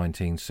in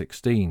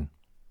 1916.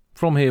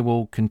 From here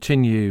we'll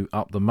continue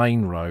up the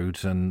main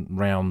road and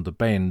round the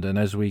bend, and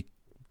as we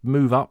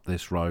move up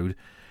this road,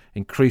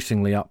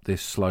 increasingly up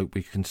this slope,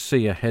 we can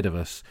see ahead of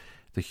us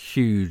the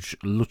huge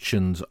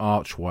Lutyens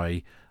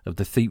archway of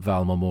the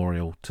Thiepval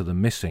Memorial to the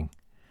Missing.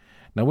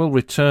 Now we'll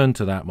return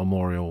to that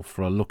memorial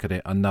for a look at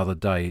it another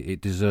day. It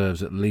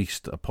deserves at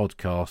least a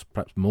podcast,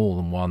 perhaps more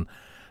than one,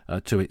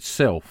 to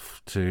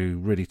itself, to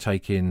really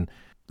take in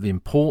the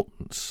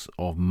importance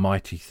of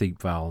mighty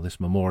Thiepval, this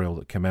memorial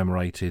that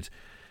commemorated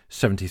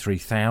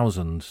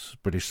 73,000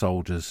 British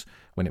soldiers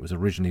when it was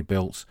originally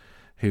built,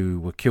 who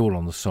were killed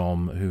on the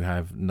Somme, who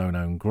have no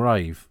known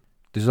grave.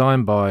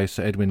 Designed by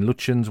Sir Edwin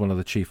Lutyens, one of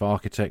the chief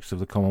architects of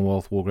the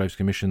Commonwealth War Graves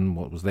Commission,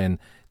 what was then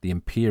the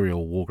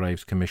Imperial War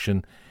Graves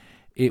Commission,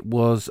 it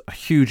was a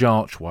huge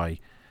archway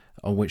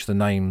on which the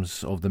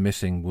names of the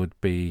missing would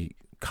be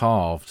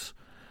carved.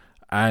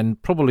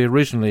 And probably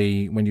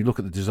originally, when you look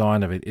at the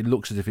design of it, it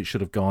looks as if it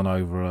should have gone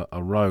over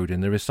a road.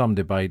 And there is some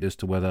debate as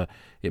to whether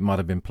it might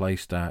have been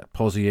placed at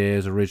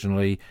Pozieres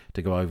originally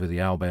to go over the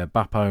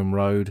Albert-Bapaume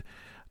Road.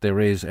 There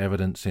is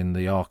evidence in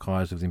the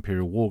archives of the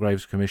Imperial War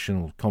Graves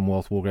Commission, or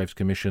Commonwealth War Graves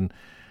Commission,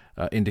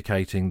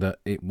 indicating that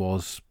it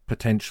was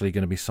potentially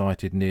going to be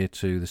sited near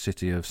to the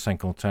city of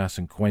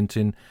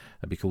Saint-Quentin.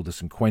 It'd be called the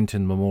St.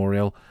 Quentin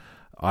Memorial.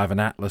 I have an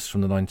atlas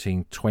from the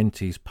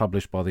 1920s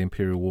published by the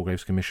Imperial War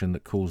Graves Commission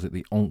that calls it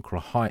the Ancre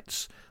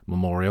Heights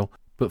Memorial.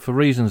 But for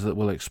reasons that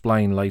we'll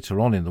explain later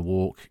on in the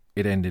walk,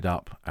 it ended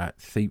up at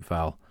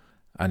Thiepval,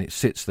 and it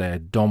sits there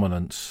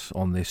dominant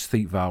on this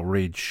Thiepval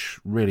ridge,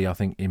 really I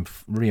think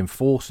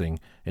enhancing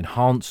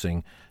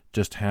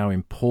just how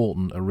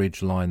important a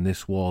ridge line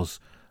this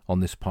was on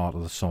this part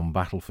of the Somme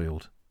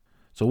battlefield.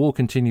 So we'll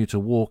continue to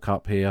walk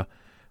up here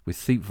with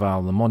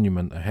Thiepval, the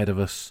monument, ahead of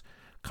us,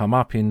 come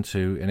up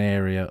into an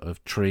area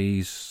of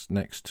trees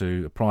next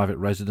to a private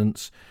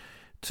residence.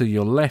 To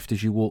your left,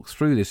 as you walk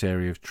through this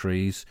area of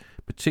trees,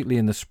 particularly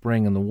in the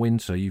spring and the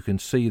winter, you can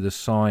see the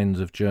signs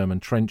of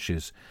German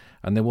trenches,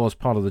 and there was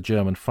part of the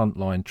German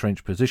frontline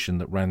trench position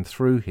that ran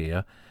through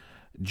here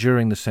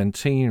during the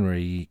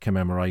centenary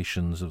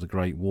commemorations of the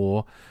Great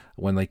War.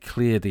 When they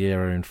cleared the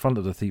area in front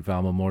of the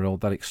Thiepval Memorial,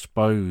 that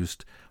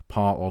exposed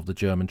part of the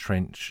German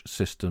trench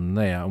system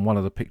there. And one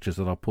of the pictures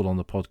that I put on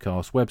the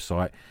podcast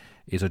website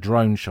is a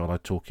drone shot I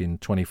took in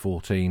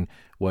 2014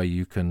 where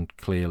you can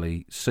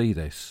clearly see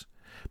this.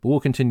 But we'll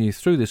continue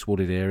through this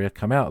wooded area,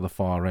 come out at the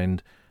far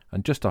end,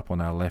 and just up on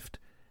our left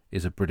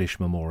is a British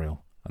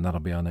memorial, and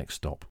that'll be our next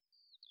stop.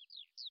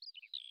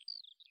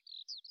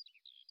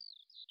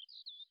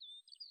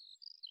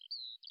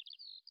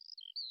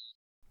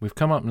 We've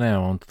come up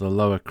now onto the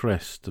lower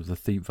crest of the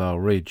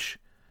Thiepval Ridge.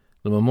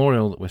 The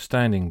memorial that we're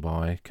standing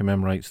by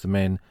commemorates the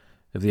men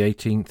of the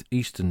 18th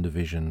Eastern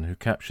Division who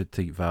captured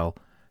Thiepval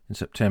in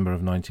September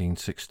of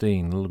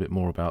 1916. A little bit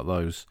more about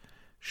those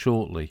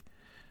shortly.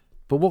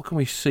 But what can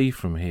we see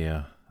from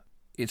here?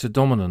 It's a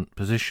dominant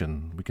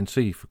position. We can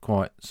see for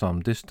quite some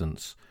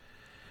distance.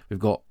 We've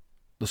got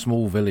the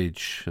small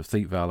village of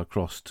Thiepval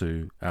across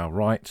to our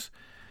right.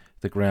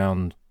 The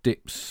ground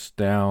dips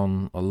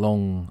down a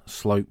long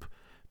slope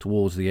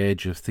towards the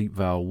edge of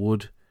Thiepval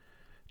Wood.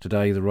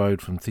 Today the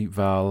road from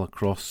Thiepval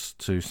across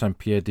to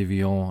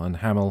Saint-Pierre-d'Evian and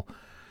Hamel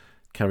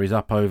carries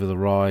up over the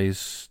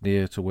rise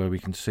near to where we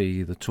can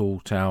see the tall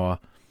tower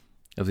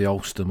of the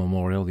Ulster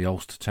Memorial, the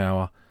Ulster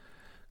Tower,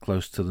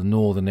 close to the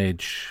northern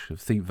edge of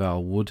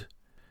Thiepval Wood.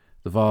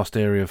 The vast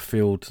area of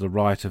field to the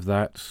right of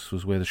that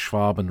was where the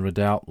Schwaben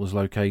Redoubt was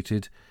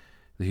located,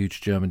 the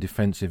huge German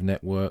defensive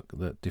network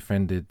that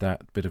defended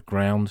that bit of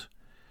ground.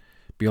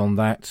 Beyond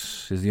that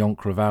is the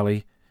Ancre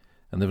Valley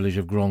and the village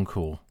of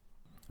Grandcourt.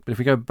 But if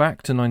we go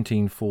back to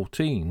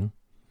 1914,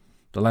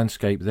 the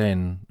landscape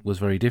then was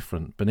very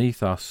different.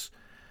 Beneath us,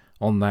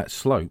 on that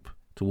slope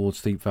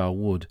towards Thiepval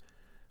Wood,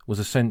 was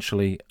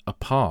essentially a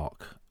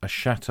park, a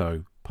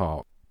chateau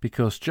park,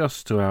 because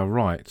just to our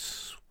right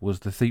was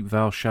the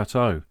Thiepval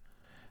Chateau.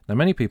 Now,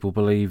 many people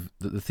believe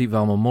that the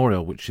Thiepval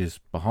Memorial, which is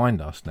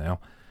behind us now,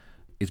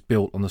 is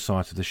built on the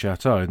site of the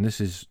chateau, and this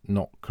is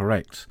not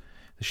correct.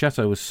 The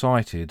chateau was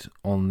sited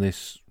on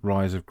this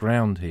rise of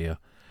ground here,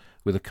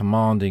 with a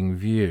commanding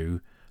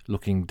view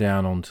looking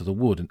down onto the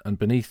wood, and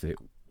beneath it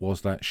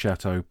was that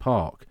chateau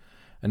park.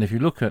 And if you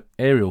look at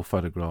aerial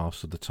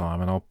photographs of the time,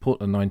 and I'll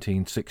put a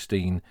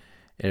 1916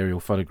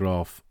 aerial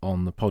photograph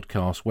on the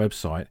podcast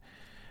website,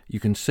 you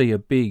can see a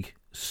big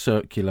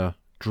circular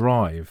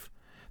drive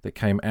that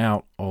came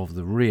out of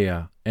the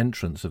rear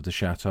entrance of the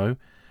chateau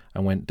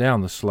and went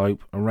down the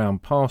slope,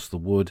 around past the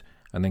wood,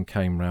 and then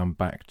came round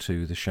back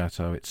to the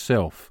chateau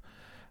itself.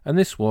 And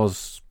this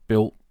was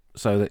built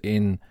so that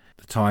in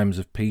the times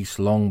of peace,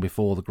 long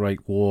before the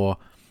Great War,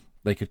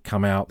 they could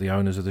come out, the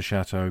owners of the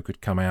chateau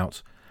could come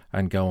out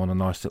and go on a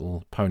nice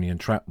little pony and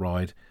trap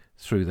ride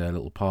through their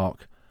little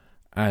park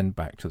and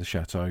back to the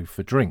chateau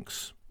for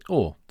drinks,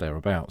 or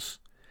thereabouts.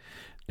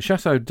 The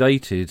chateau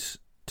dated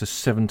to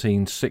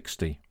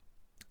 1760.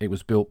 It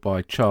was built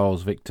by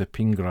Charles Victor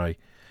Pingray,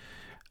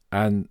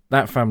 and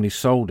that family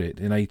sold it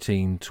in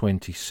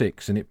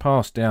 1826, and it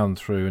passed down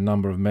through a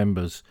number of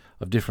members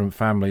of different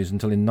families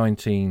until in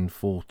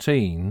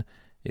 1914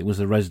 it was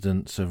the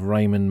residence of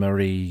Raymond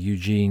Marie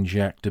Eugene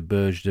Jacques de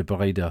Berge de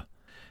Breda.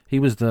 He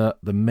was the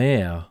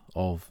mayor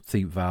of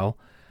Thiepval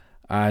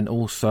and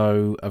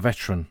also a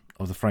veteran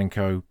of the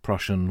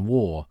Franco-Prussian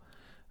War.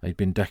 He'd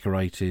been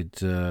decorated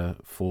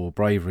for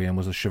bravery and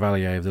was a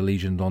Chevalier of the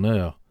Légion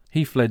d'Honneur.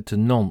 He fled to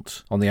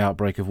Nantes on the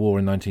outbreak of war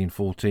in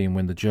 1914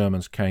 when the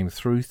Germans came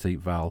through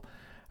Thiepval,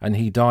 and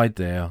he died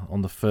there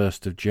on the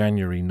 1st of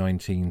January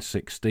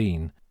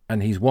 1916.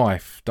 And his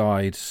wife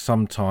died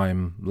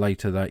sometime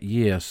later that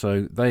year,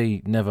 so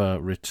they never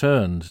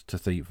returned to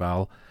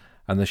Thiepval,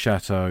 and the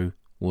chateau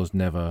was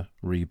never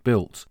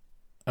rebuilt.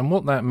 And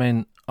what that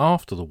meant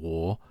after the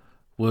war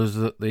was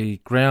that the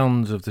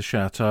grounds of the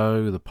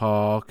chateau, the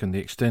park, and the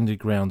extended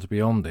grounds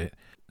beyond it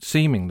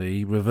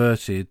seemingly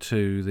reverted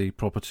to the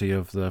property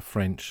of the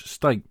French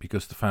state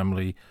because the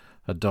family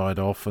had died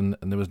off and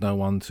there was no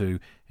one to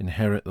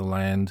inherit the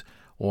land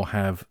or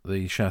have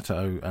the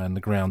chateau and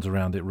the grounds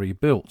around it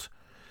rebuilt.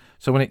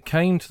 So when it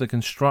came to the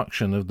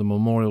construction of the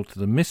memorial to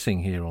the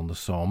missing here on the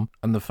Somme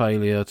and the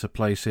failure to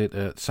place it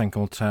at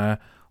Saint-Quentin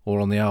or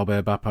on the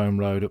Albert Bapaume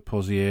Road at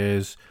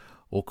Pozières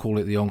or call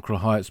it the Ancre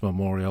Heights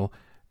Memorial,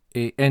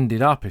 it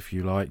ended up, if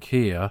you like,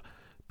 here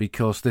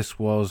because this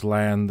was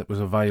land that was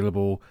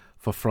available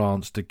for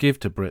France to give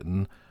to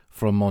Britain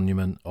for a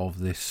monument of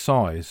this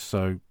size.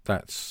 So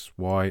that's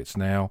why it's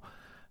now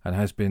and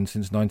has been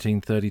since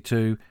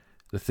 1932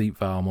 the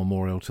Thiepval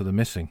Memorial to the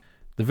Missing.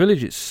 The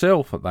village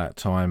itself at that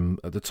time,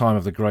 at the time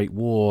of the Great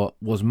War,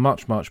 was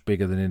much, much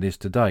bigger than it is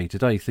today.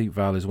 Today,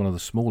 Thiepval is one of the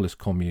smallest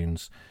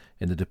communes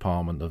in the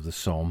department of the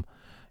Somme.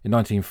 In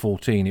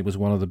 1914, it was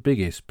one of the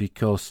biggest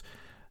because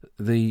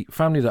the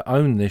family that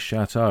owned this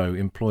chateau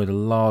employed a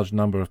large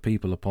number of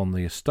people upon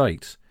the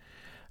estate.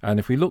 And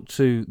if we look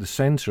to the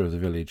centre of the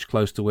village,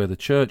 close to where the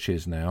church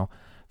is now,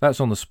 that's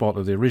on the spot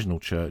of the original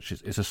church.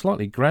 It's a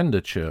slightly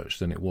grander church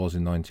than it was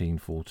in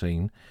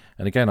 1914.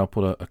 And again, I'll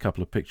put a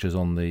couple of pictures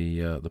on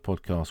the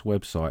podcast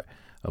website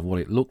of what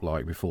it looked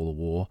like before the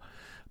war.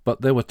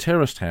 But there were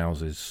terraced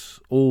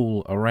houses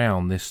all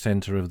around this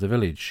centre of the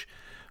village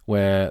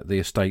where the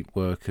estate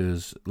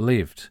workers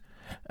lived.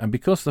 And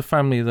because the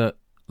family that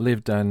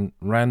lived and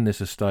ran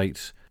this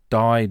estate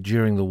died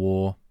during the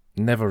war,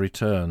 never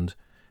returned,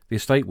 the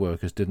estate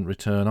workers didn't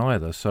return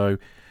either. So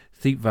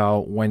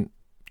Thiepval went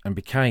and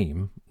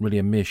became really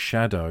a mere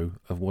shadow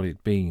of what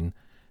it'd been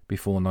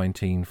before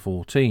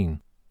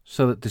 1914.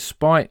 So that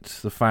despite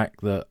the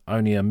fact that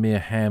only a mere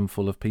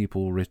handful of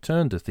people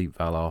returned to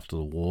Thiepval after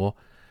the war,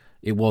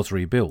 it was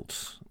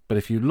rebuilt. But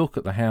if you look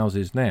at the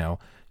houses now,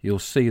 you'll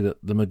see that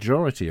the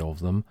majority of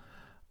them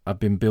have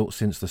been built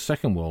since the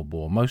Second World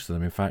War. Most of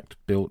them, in fact,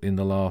 built in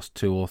the last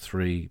 2 or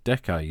 3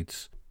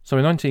 decades. So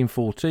in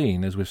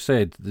 1914, as we've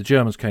said, the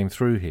Germans came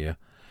through here.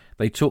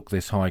 They took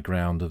this high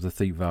ground of the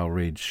Thiepval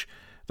Ridge.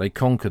 They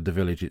conquered the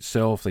village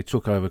itself. They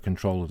took over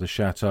control of the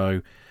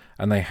chateau,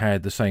 and they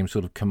had the same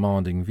sort of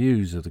commanding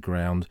views of the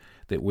ground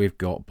that we've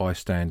got by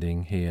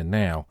standing here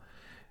now.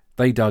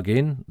 They dug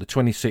in. The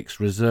 26th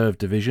Reserve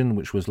Division,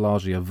 which was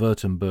largely a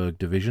Württemberg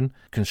division,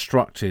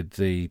 constructed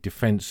the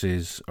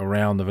defences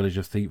around the village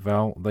of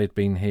Thiepval. They'd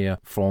been here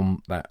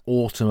from that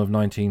autumn of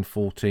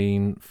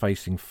 1914,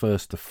 facing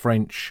first the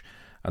French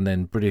and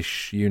then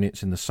British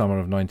units in the summer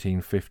of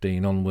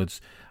 1915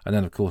 onwards, and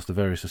then, of course, the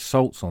various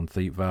assaults on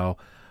Thiepval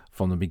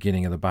from the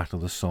beginning of the Battle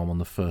of the Somme on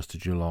the 1st of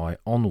July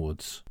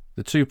onwards.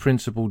 The 2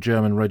 principal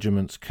German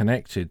regiments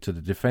connected to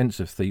the defence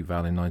of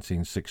Thiepval in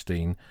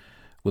 1916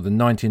 were the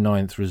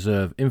 99th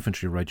Reserve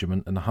Infantry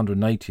Regiment and the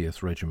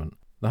 180th Regiment.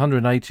 The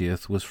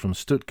 180th was from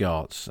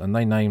Stuttgart, and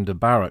they named a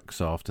barracks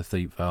after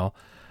Thiepval,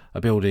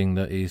 a building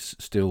that is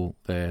still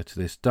there to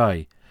this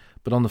day.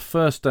 But on the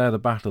first day of the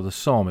Battle of the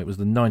Somme, it was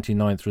the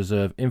 99th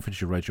Reserve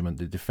Infantry Regiment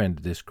that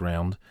defended this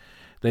ground.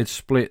 They'd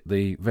split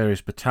the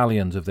various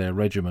battalions of their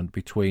regiment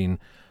between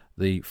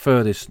the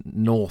furthest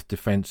north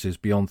defences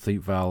beyond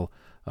Thiepval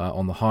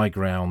on the high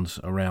ground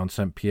around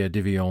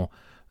Saint-Pierre-d'Ivillon,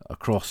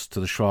 across to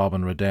the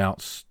Schwaben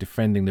redoubts,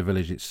 defending the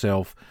village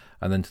itself,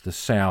 and then to the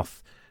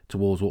south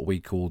towards what we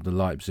called the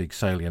Leipzig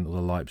salient or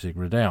the Leipzig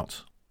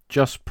redoubt.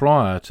 Just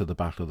prior to the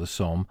Battle of the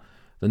Somme,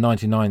 the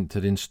 99th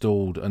had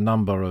installed a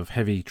number of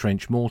heavy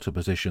trench mortar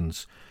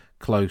positions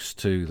close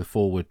to the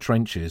forward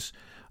trenches,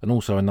 and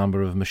also a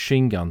number of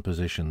machine gun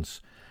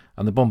positions.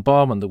 And the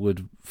bombardment that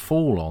would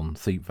fall on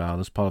Thiepval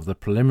as part of the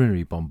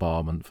preliminary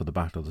bombardment for the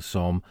Battle of the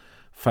Somme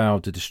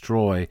failed to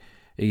destroy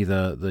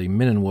either the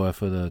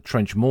Minenwerfer, the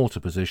trench mortar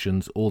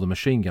positions, or the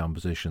machine gun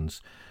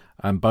positions.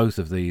 And both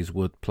of these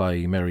would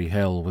play merry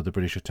hell with the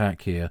British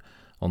attack here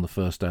on the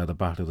first day of the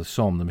Battle of the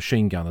Somme. The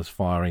machine gunners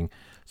firing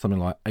something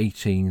like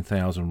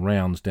 18,000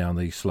 rounds down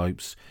these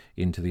slopes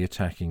into the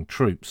attacking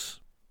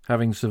troops.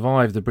 Having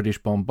survived the British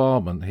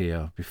bombardment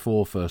here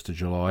before 1st of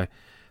July,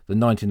 the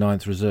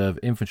 99th Reserve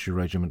Infantry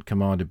Regiment,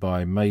 commanded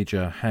by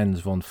Major Hans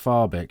von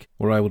Farbeck,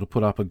 were able to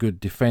put up a good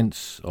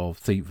defence of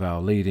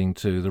Thiepval, leading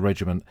to the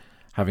regiment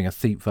having a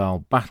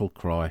Thiepval battle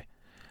cry.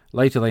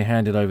 Later they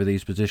handed over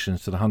these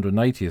positions to the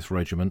 180th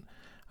Regiment,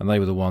 and they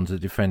were the ones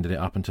that defended it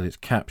up until its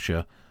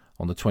capture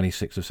on the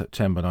 26th of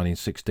September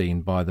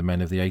 1916 by the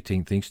men of the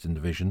 18th Eastern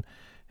Division,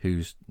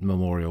 whose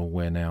memorial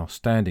we're now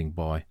standing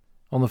by.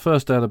 On the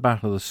first day of the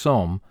Battle of the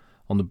Somme,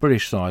 on the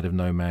British side of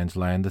no man's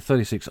land, the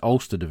 36th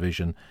Ulster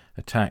Division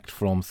attacked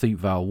from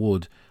Thiepval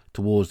Wood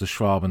towards the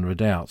Schwaben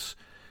redoubts,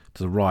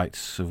 to the right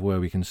of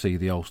where we can see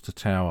the Ulster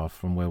Tower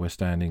from where we're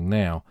standing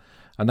now.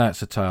 And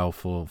that's a tale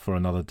for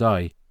another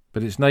day.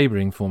 But its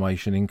neighbouring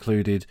formation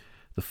included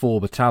the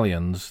 4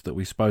 battalions that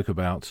we spoke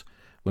about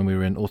when we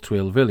were in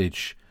Authuille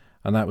village,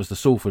 and that was the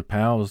Salford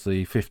Pals,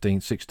 the 15th,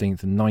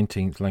 16th and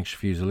 19th Lancashire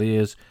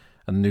Fusiliers,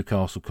 and the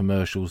Newcastle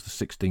Commercials,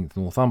 the 16th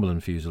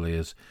Northumberland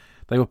Fusiliers.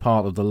 They were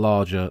part of the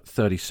larger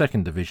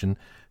 32nd Division,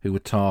 who were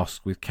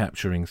tasked with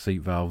capturing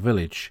Thiepval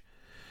village.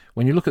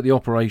 When you look at the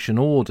operation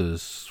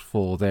orders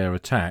for their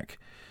attack,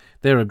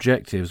 their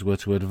objectives were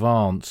to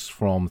advance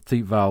from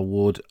Thiepval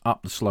Wood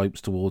up the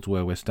slopes towards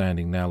where we're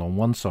standing now on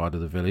one side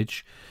of the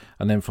village,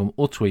 and then from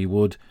Authuille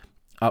Wood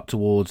up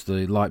towards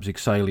the Leipzig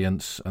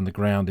salients and the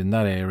ground in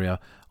that area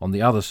on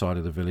the other side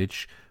of the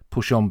village,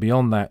 push on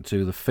beyond that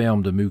to the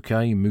Ferme de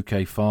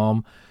Mouquet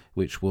Farm,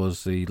 which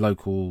was the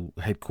local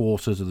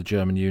headquarters of the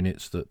German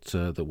units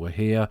that were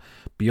here,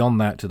 beyond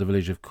that to the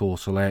village of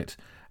Courcelette,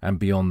 and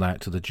beyond that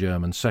to the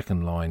German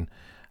second line.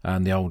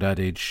 And the old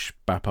adage,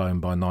 Bapaume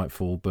by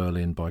nightfall,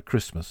 Berlin by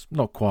Christmas.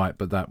 Not quite,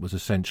 but that was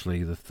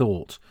essentially the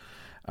thought.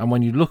 And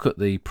when you look at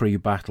the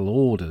pre-battle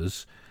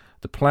orders,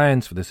 The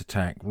plans for this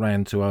attack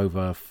ran to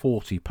over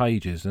 40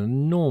 pages, an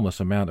enormous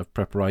amount of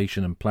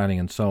preparation and planning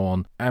and so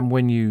on. And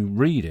when you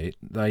read it,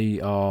 they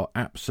are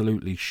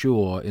absolutely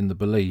sure in the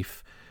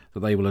belief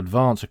that they will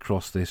advance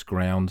across this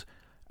ground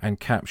and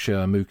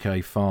capture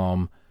Mouquet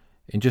Farm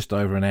in just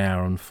over an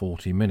hour and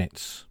 40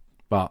 minutes.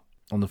 But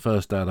on the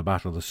first day of the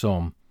Battle of the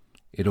Somme,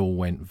 it all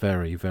went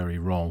very, very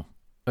wrong.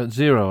 At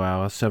 0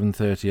 hour,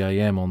 7:30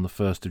 a.m. on the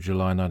 1st of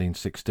July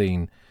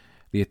 1916,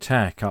 the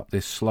attack up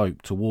this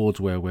slope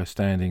towards where we're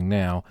standing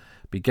now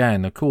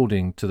began,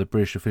 according to the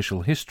British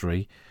official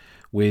history,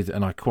 with,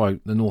 and I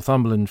quote, the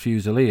Northumberland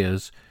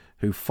Fusiliers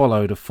who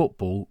followed a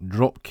football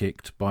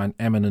drop-kicked by an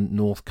eminent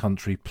North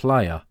Country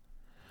player.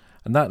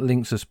 And that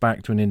links us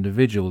back to an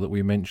individual that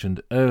we mentioned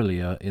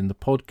earlier in the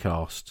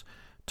podcast,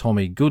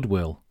 Tommy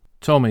Goodwill.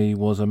 Tommy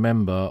was a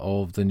member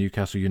of the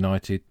Newcastle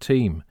United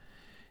team.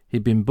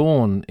 He'd been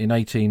born in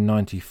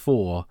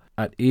 1894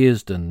 at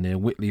Earsden near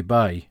Whitley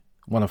Bay,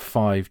 one of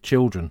 5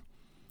 children.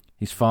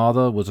 His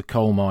father was a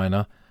coal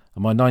miner,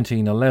 and by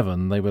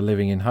 1911 they were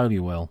living in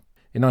Holywell.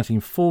 In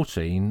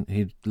 1914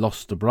 he'd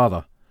lost a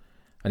brother,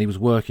 and he was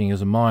working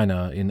as a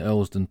miner in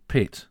Earlsden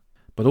Pit.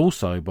 But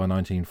also by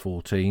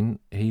 1914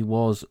 he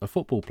was a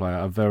football player,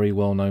 a very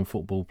well-known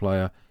football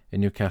player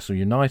in Newcastle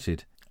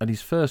United. At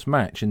his first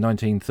match in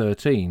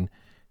 1913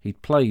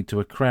 he'd played to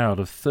a crowd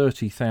of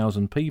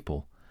 30,000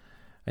 people,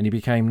 and he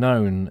became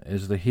known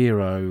as the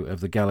hero of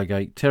the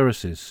Gallowgate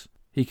Terraces.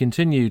 He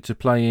continued to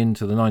play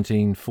into the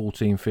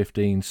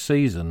 1914-15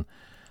 season,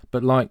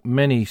 but like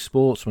many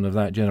sportsmen of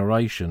that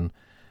generation,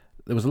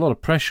 there was a lot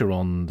of pressure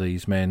on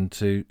these men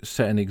to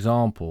set an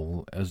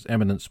example. As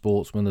eminent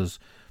sportsmen, as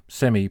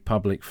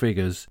semi-public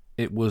figures,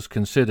 it was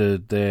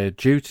considered their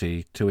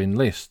duty to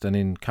enlist and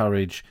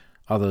encourage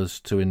others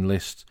to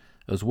enlist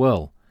as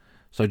well.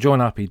 So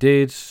join up he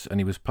did, and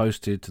he was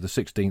posted to the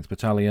 16th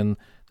Battalion,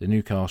 the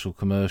Newcastle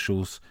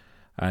Commercials,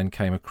 and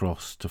came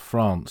across to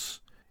France.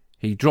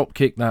 He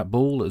drop-kicked that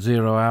ball at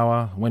 0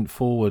 hour, went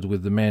forward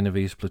with the men of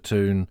his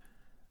platoon,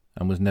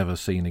 and was never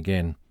seen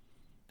again.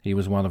 He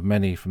was one of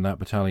many from that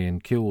battalion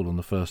killed on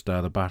the first day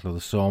of the Battle of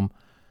the Somme,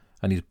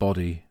 and his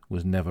body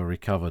was never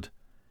recovered.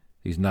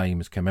 His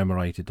name is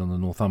commemorated on the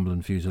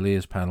Northumberland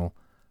Fusiliers panel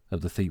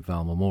of the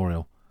Thiepval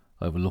Memorial,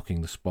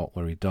 overlooking the spot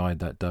where he died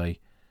that day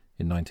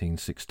in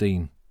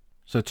 1916.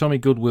 So Tommy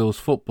Goodwill's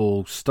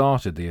football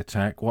started the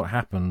attack. What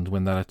happened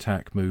when that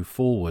attack moved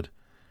forward?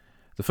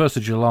 The 1st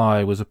of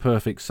July was a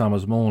perfect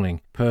summer's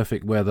morning,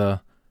 perfect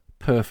weather,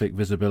 perfect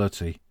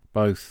visibility,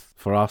 both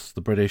for us,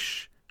 the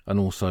British, and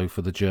also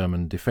for the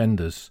German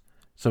defenders.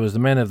 So as the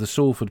men of the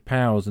Salford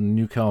Powers and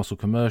the Newcastle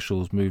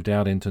Commercials moved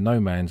out into no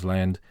man's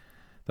land,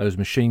 those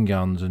machine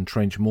guns and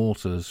trench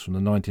mortars from the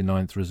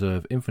 99th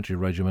Reserve Infantry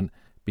Regiment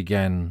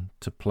began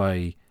to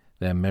play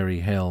their merry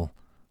hell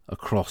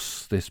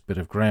across this bit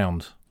of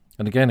ground.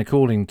 And again,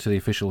 according to the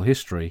official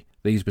history,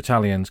 these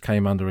battalions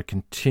came under a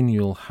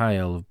continual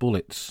hail of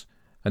bullets,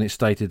 and it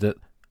stated that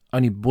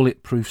only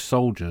bulletproof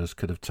soldiers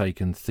could have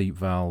taken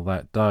Thiepval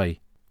that day.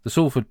 The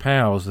Salford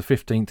Powers, the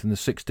 15th and the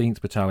 16th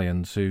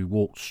Battalions, who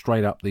walked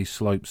straight up these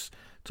slopes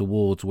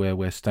towards where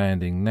we're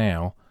standing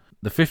now,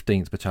 the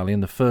 15th Battalion,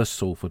 the 1st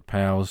Salford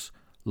Powers,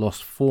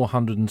 lost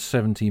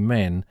 470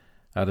 men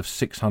out of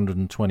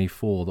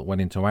 624 that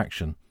went into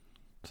action.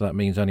 So that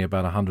means only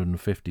about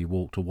 150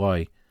 walked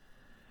away.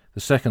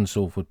 The 2nd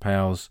Salford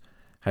Powers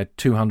had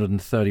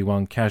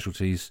 231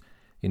 casualties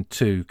in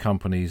 2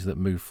 companies that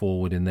moved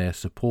forward in their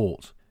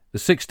support. The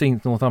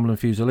 16th Northumberland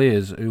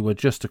Fusiliers, who were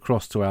just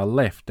across to our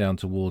left down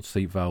towards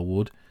Thiepval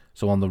Wood,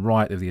 so on the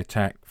right of the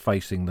attack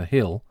facing the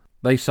hill,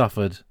 they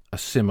suffered a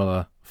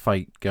similar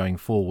fate going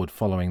forward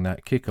following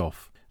that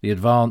kick-off. The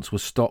advance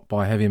was stopped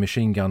by heavy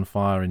machine gun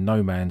fire in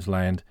no man's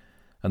land,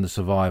 and the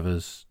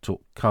survivors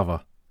took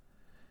cover.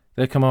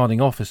 Their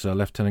commanding officer,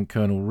 Lieutenant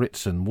Colonel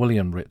Ritson,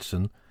 William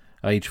Ritson,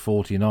 aged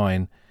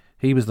 49,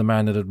 he was the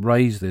man that had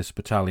raised this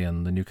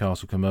battalion, the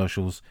Newcastle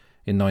Commercials,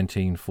 in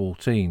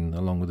 1914,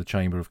 along with the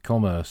Chamber of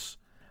Commerce.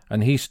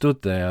 And he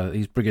stood there,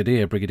 his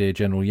Brigadier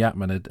General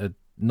Yapman, had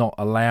not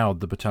allowed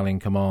the battalion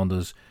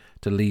commanders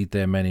to lead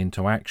their men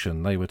into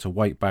action. They were to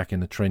wait back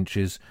in the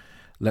trenches,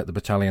 let the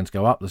battalions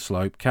go up the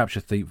slope,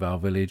 capture Thiepval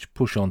village,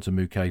 push on to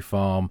Mouquet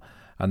Farm,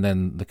 and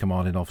then the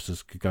commanding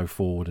officers could go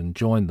forward and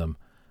join them.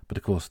 But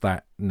of course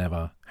that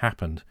never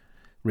happened.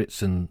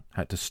 Ritson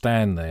had to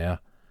stand there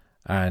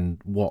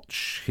and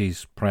watch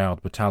his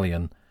proud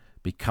battalion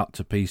be cut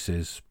to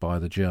pieces by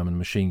the German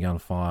machine gun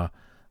fire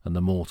and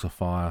the mortar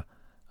fire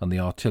and the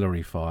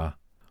artillery fire.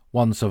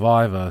 One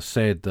survivor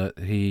said that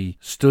he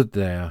stood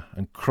there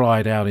and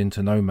cried out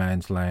into no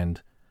man's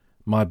land,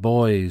 "My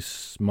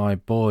boys, my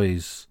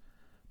boys,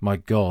 my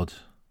God,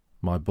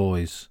 my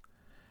boys,"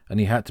 and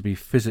he had to be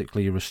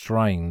physically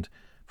restrained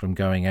from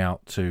going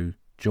out to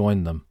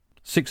join them.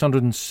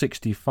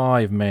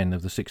 665 men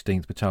of the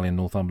 16th Battalion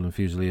Northumberland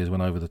Fusiliers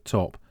went over the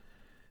top.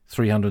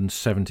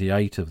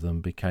 378 of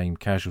them became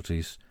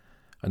casualties,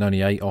 and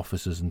only 8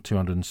 officers and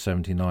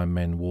 279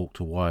 men walked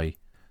away.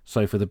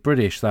 So for the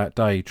British that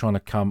day, trying to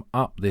come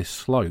up this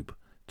slope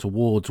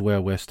towards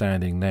where we're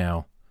standing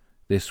now,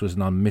 This was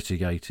an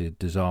unmitigated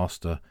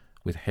disaster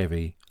with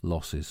heavy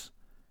losses.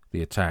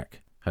 The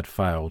attack had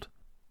failed.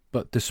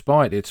 But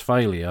despite its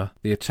failure,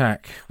 the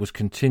attack was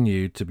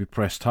continued to be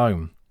pressed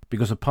home,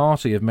 because a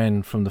party of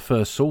men from the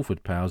 1st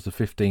Salford Powers, the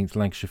 15th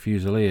Lancashire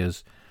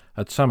Fusiliers,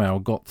 had somehow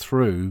got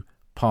through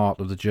part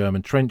of the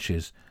German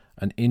trenches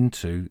and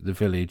into the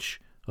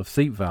village of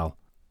Thiepval.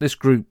 This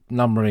group,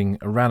 numbering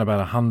around about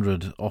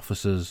 100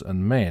 officers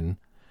and men,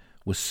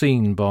 was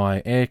seen by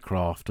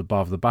aircraft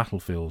above the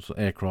battlefields,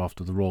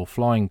 aircraft of the Royal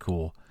Flying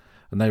Corps,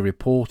 and they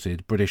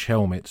reported British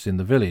helmets in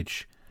the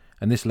village,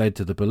 and this led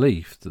to the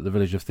belief that the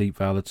village of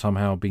Thiepval had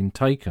somehow been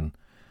taken,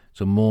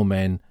 so more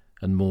men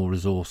and more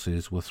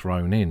resources were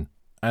thrown in.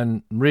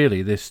 And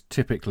really this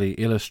typically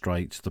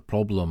illustrates the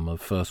problem of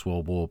First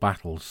World War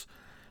battles,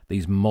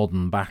 these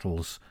modern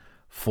battles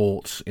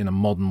fought in a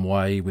modern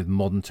way with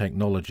modern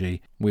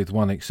technology, with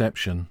one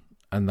exception,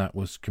 and that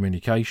was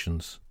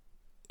communications.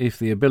 If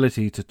the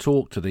ability to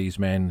talk to these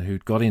men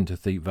who'd got into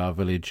Thiepval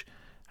village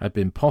had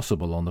been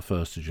possible on the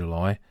 1st of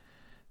July,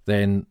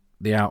 then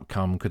the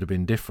outcome could have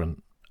been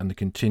different, and the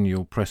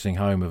continual pressing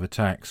home of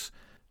attacks,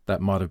 that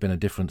might have been a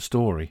different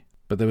story.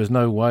 But there was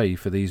no way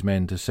for these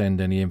men to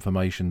send any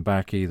information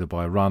back either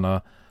by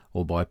runner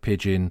or by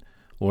pigeon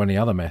or any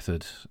other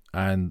method,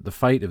 and the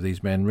fate of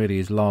these men really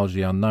is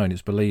largely unknown.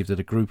 It's believed that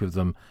a group of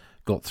them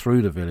got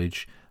through the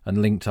village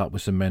and linked up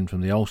with some men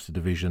from the Ulster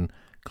Division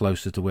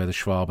closer to where the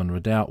Schwaben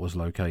Redoubt was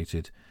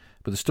located.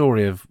 But the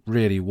story of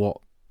really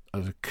what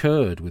had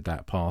occurred with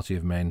that party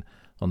of men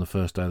on the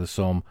first day of the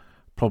Somme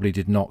probably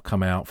did not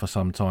come out for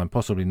some time,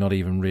 possibly not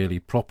even really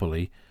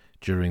properly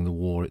during the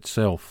war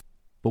itself.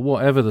 But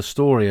whatever the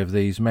story of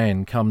these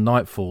men, come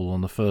nightfall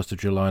on the 1st of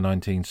July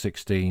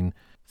 1916,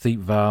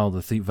 Thiepval,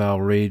 the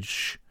Thiepval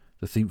Ridge,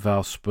 the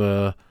Thiepval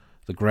Spur,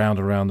 the ground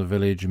around the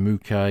village,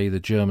 Mouquet, the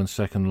German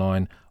second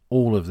line,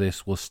 all of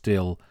this was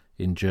still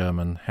in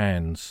German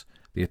hands.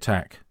 The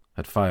attack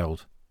had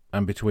failed.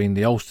 And between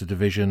the Ulster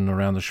Division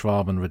around the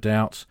Schwaben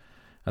Redoubt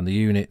and the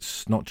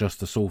units, not just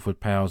the Salford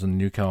Powers and the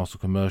Newcastle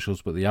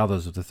Commercials, but the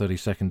others of the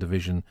 32nd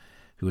Division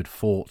who had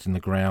fought in the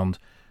ground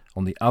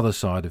on the other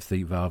side of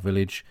Thiepval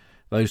village,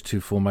 those two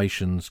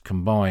formations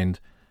combined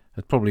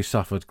had probably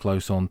suffered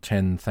close on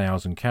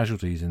 10,000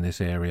 casualties in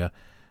this area,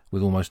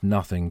 with almost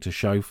nothing to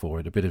show for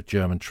it. A bit of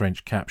German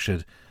trench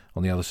captured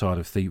on the other side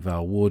of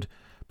Thiepval Wood,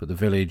 but the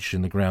village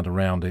and the ground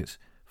around it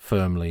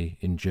firmly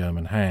in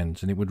German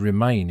hands, and it would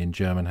remain in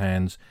German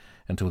hands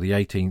until the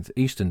 18th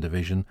Eastern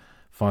Division,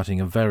 fighting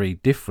a very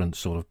different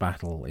sort of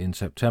battle in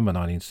September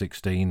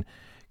 1916,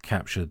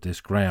 captured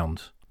this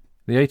ground.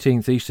 The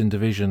 18th Eastern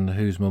Division,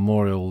 whose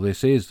memorial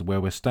this is,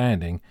 where we're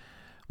standing,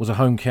 was a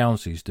Home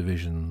Counties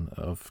division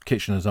of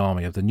Kitchener's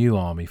army, of the new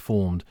army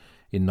formed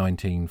in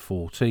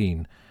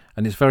 1914,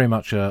 and it's very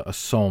much a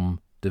Somme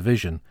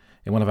division.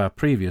 In one of our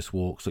previous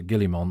walks at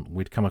Guillemont,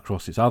 we'd come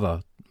across its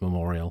other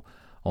memorial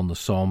on the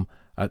Somme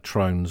at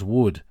Trones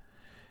Wood.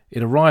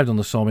 It arrived on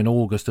the Somme in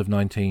August of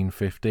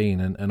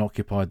 1915 and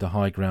occupied the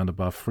high ground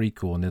above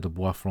Fricourt near the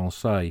Bois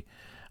Français,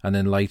 and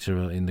then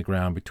later in the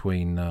ground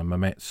between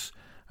Mametz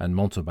and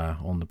Montauban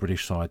on the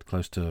British side,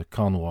 close to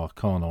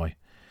Carnoy.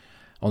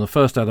 On the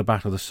first day of the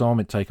Battle of the Somme,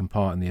 it had taken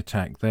part in the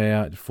attack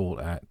there. It fought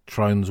at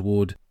Trones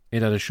Wood.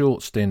 It had a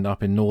short stint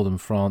up in northern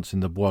France in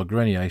the Bois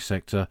Grenier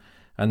sector,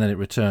 and then it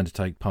returned to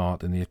take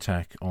part in the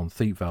attack on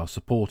Thiepval,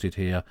 supported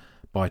here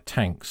by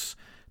tanks.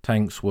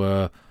 Tanks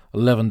were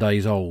 11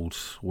 days old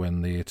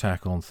when the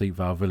attack on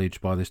Thiepval village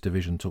by this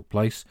division took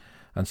place,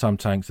 and some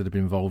tanks that had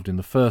been involved in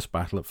the first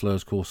battle at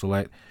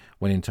Flers-Courcelette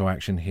went into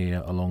action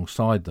here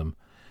alongside them.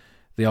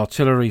 The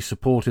artillery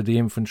supported the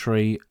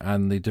infantry,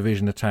 and the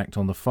division attacked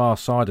on the far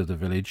side of the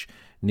village,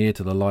 near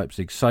to the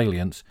Leipzig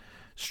salient,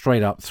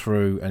 straight up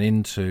through and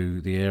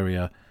into the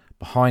area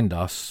behind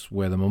us,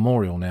 where the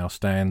memorial now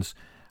stands,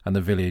 and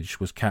the village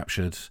was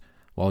captured,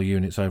 while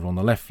units over on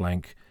the left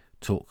flank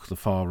took the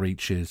far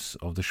reaches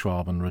of the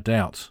Schwaben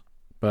Redoubt.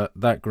 But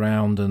that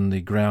ground and the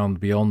ground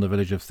beyond the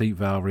village of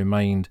Thiepval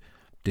remained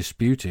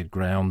disputed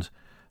ground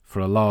for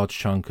a large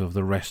chunk of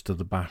the rest of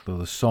the Battle of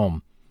the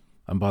Somme,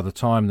 and by the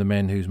time the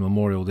men whose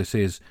memorial this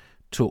is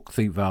took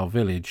Thiepval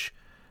village,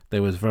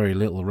 there was very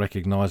little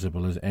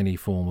recognisable as any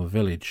form of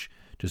village,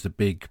 just a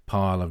big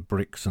pile of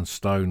bricks and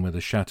stone where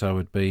the chateau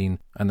had been,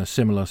 and a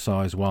similar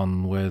size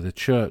one where the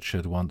church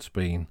had once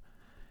been.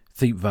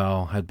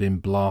 Thiepval had been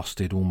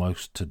blasted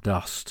almost to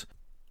dust.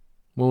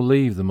 We'll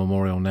leave the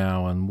memorial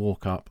now and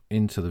walk up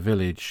into the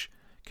village,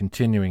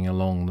 continuing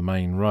along the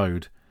main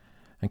road,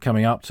 and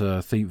coming up to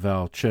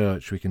Thiepval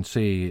Church we can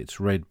see its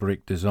red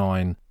brick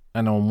design,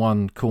 and on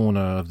one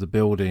corner of the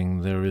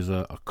building there is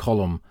a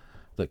column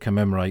that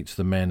commemorates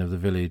the men of the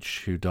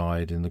village who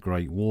died in the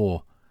Great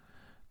War.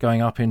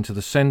 Going up into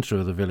the centre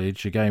of the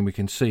village, again we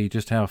can see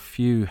just how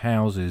few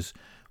houses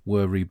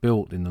were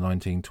rebuilt in the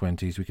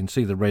 1920s. We can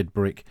see the red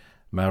brick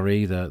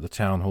mairie, the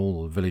town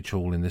hall, or village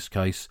hall in this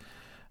case.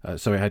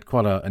 So it had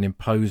quite an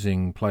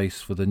imposing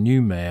place for the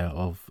new mayor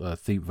of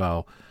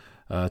Thiepval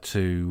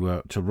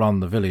to run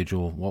the village,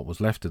 or what was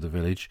left of the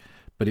village,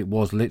 but it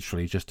was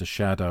literally just a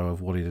shadow of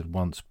what it had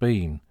once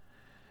been.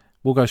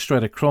 We'll go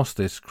straight across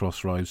this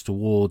crossroads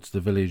towards the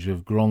village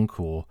of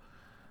Grandcourt,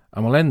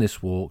 and we'll end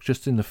this walk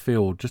just in the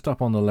field, just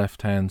up on the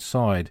left-hand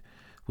side.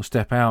 We'll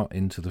step out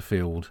into the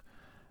field,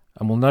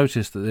 and we'll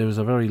notice that there is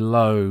a very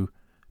low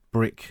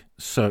brick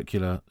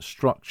circular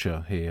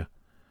structure here,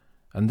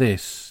 and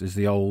this is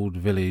the old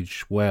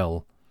village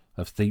well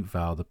of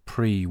Thiepval, the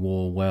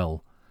pre-war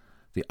well,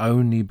 the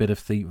only bit of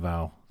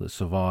Thiepval that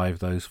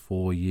survived those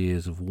 4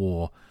 years of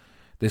war.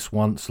 This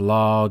once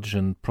large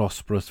and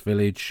prosperous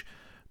village,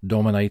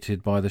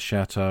 dominated by the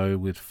chateau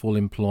with full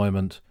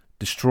employment,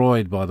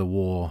 destroyed by the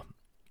war,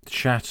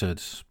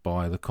 shattered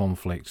by the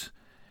conflict,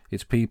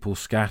 its people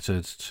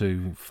scattered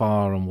to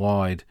far and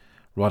wide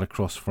right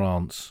across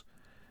France,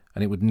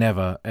 and it would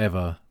never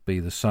ever be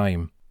the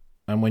same.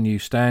 And when you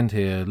stand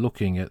here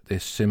looking at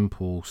this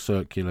simple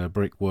circular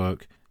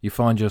brickwork, you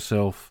find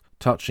yourself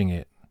touching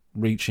it,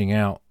 reaching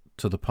out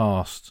to the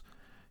past,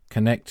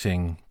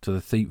 connecting to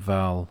the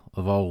Thiepval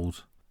of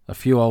old. A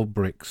few old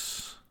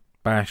bricks,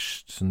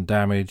 bashed and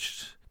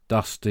damaged,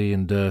 dusty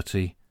and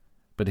dirty,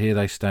 but here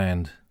they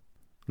stand,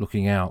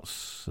 looking out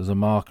as a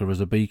marker, as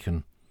a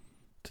beacon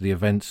to the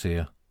events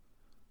here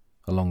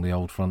along the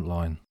old front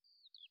line.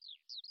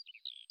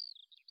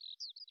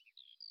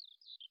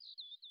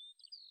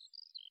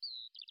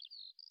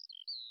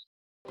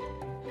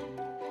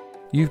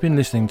 You've been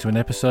listening to an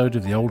episode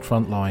of The Old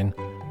Front Line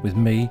with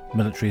me,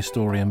 military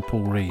historian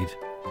Paul Reed.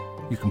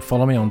 You can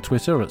follow me on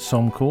Twitter at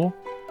Somme.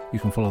 You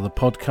can follow the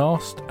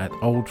podcast at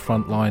Old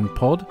Frontline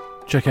Pod.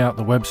 Check out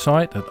the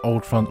website at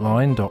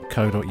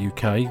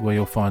oldfrontline.co.uk, where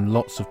you'll find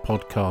lots of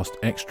podcast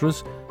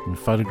extras and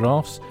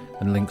photographs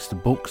and links to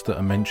books that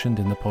are mentioned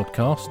in the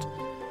podcast.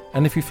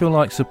 And if you feel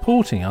like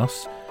supporting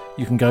us,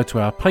 you can go to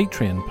our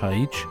Patreon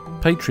page,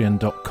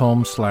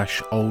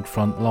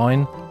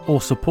 patreon.com/oldfrontline, or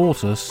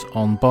support us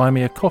on Buy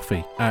Me a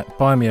Coffee at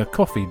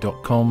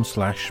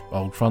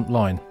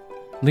buymeacoffee.com/oldfrontline.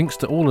 Links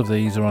to all of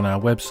these are on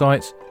our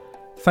website.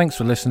 Thanks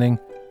for listening,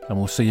 and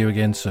we'll see you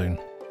again soon.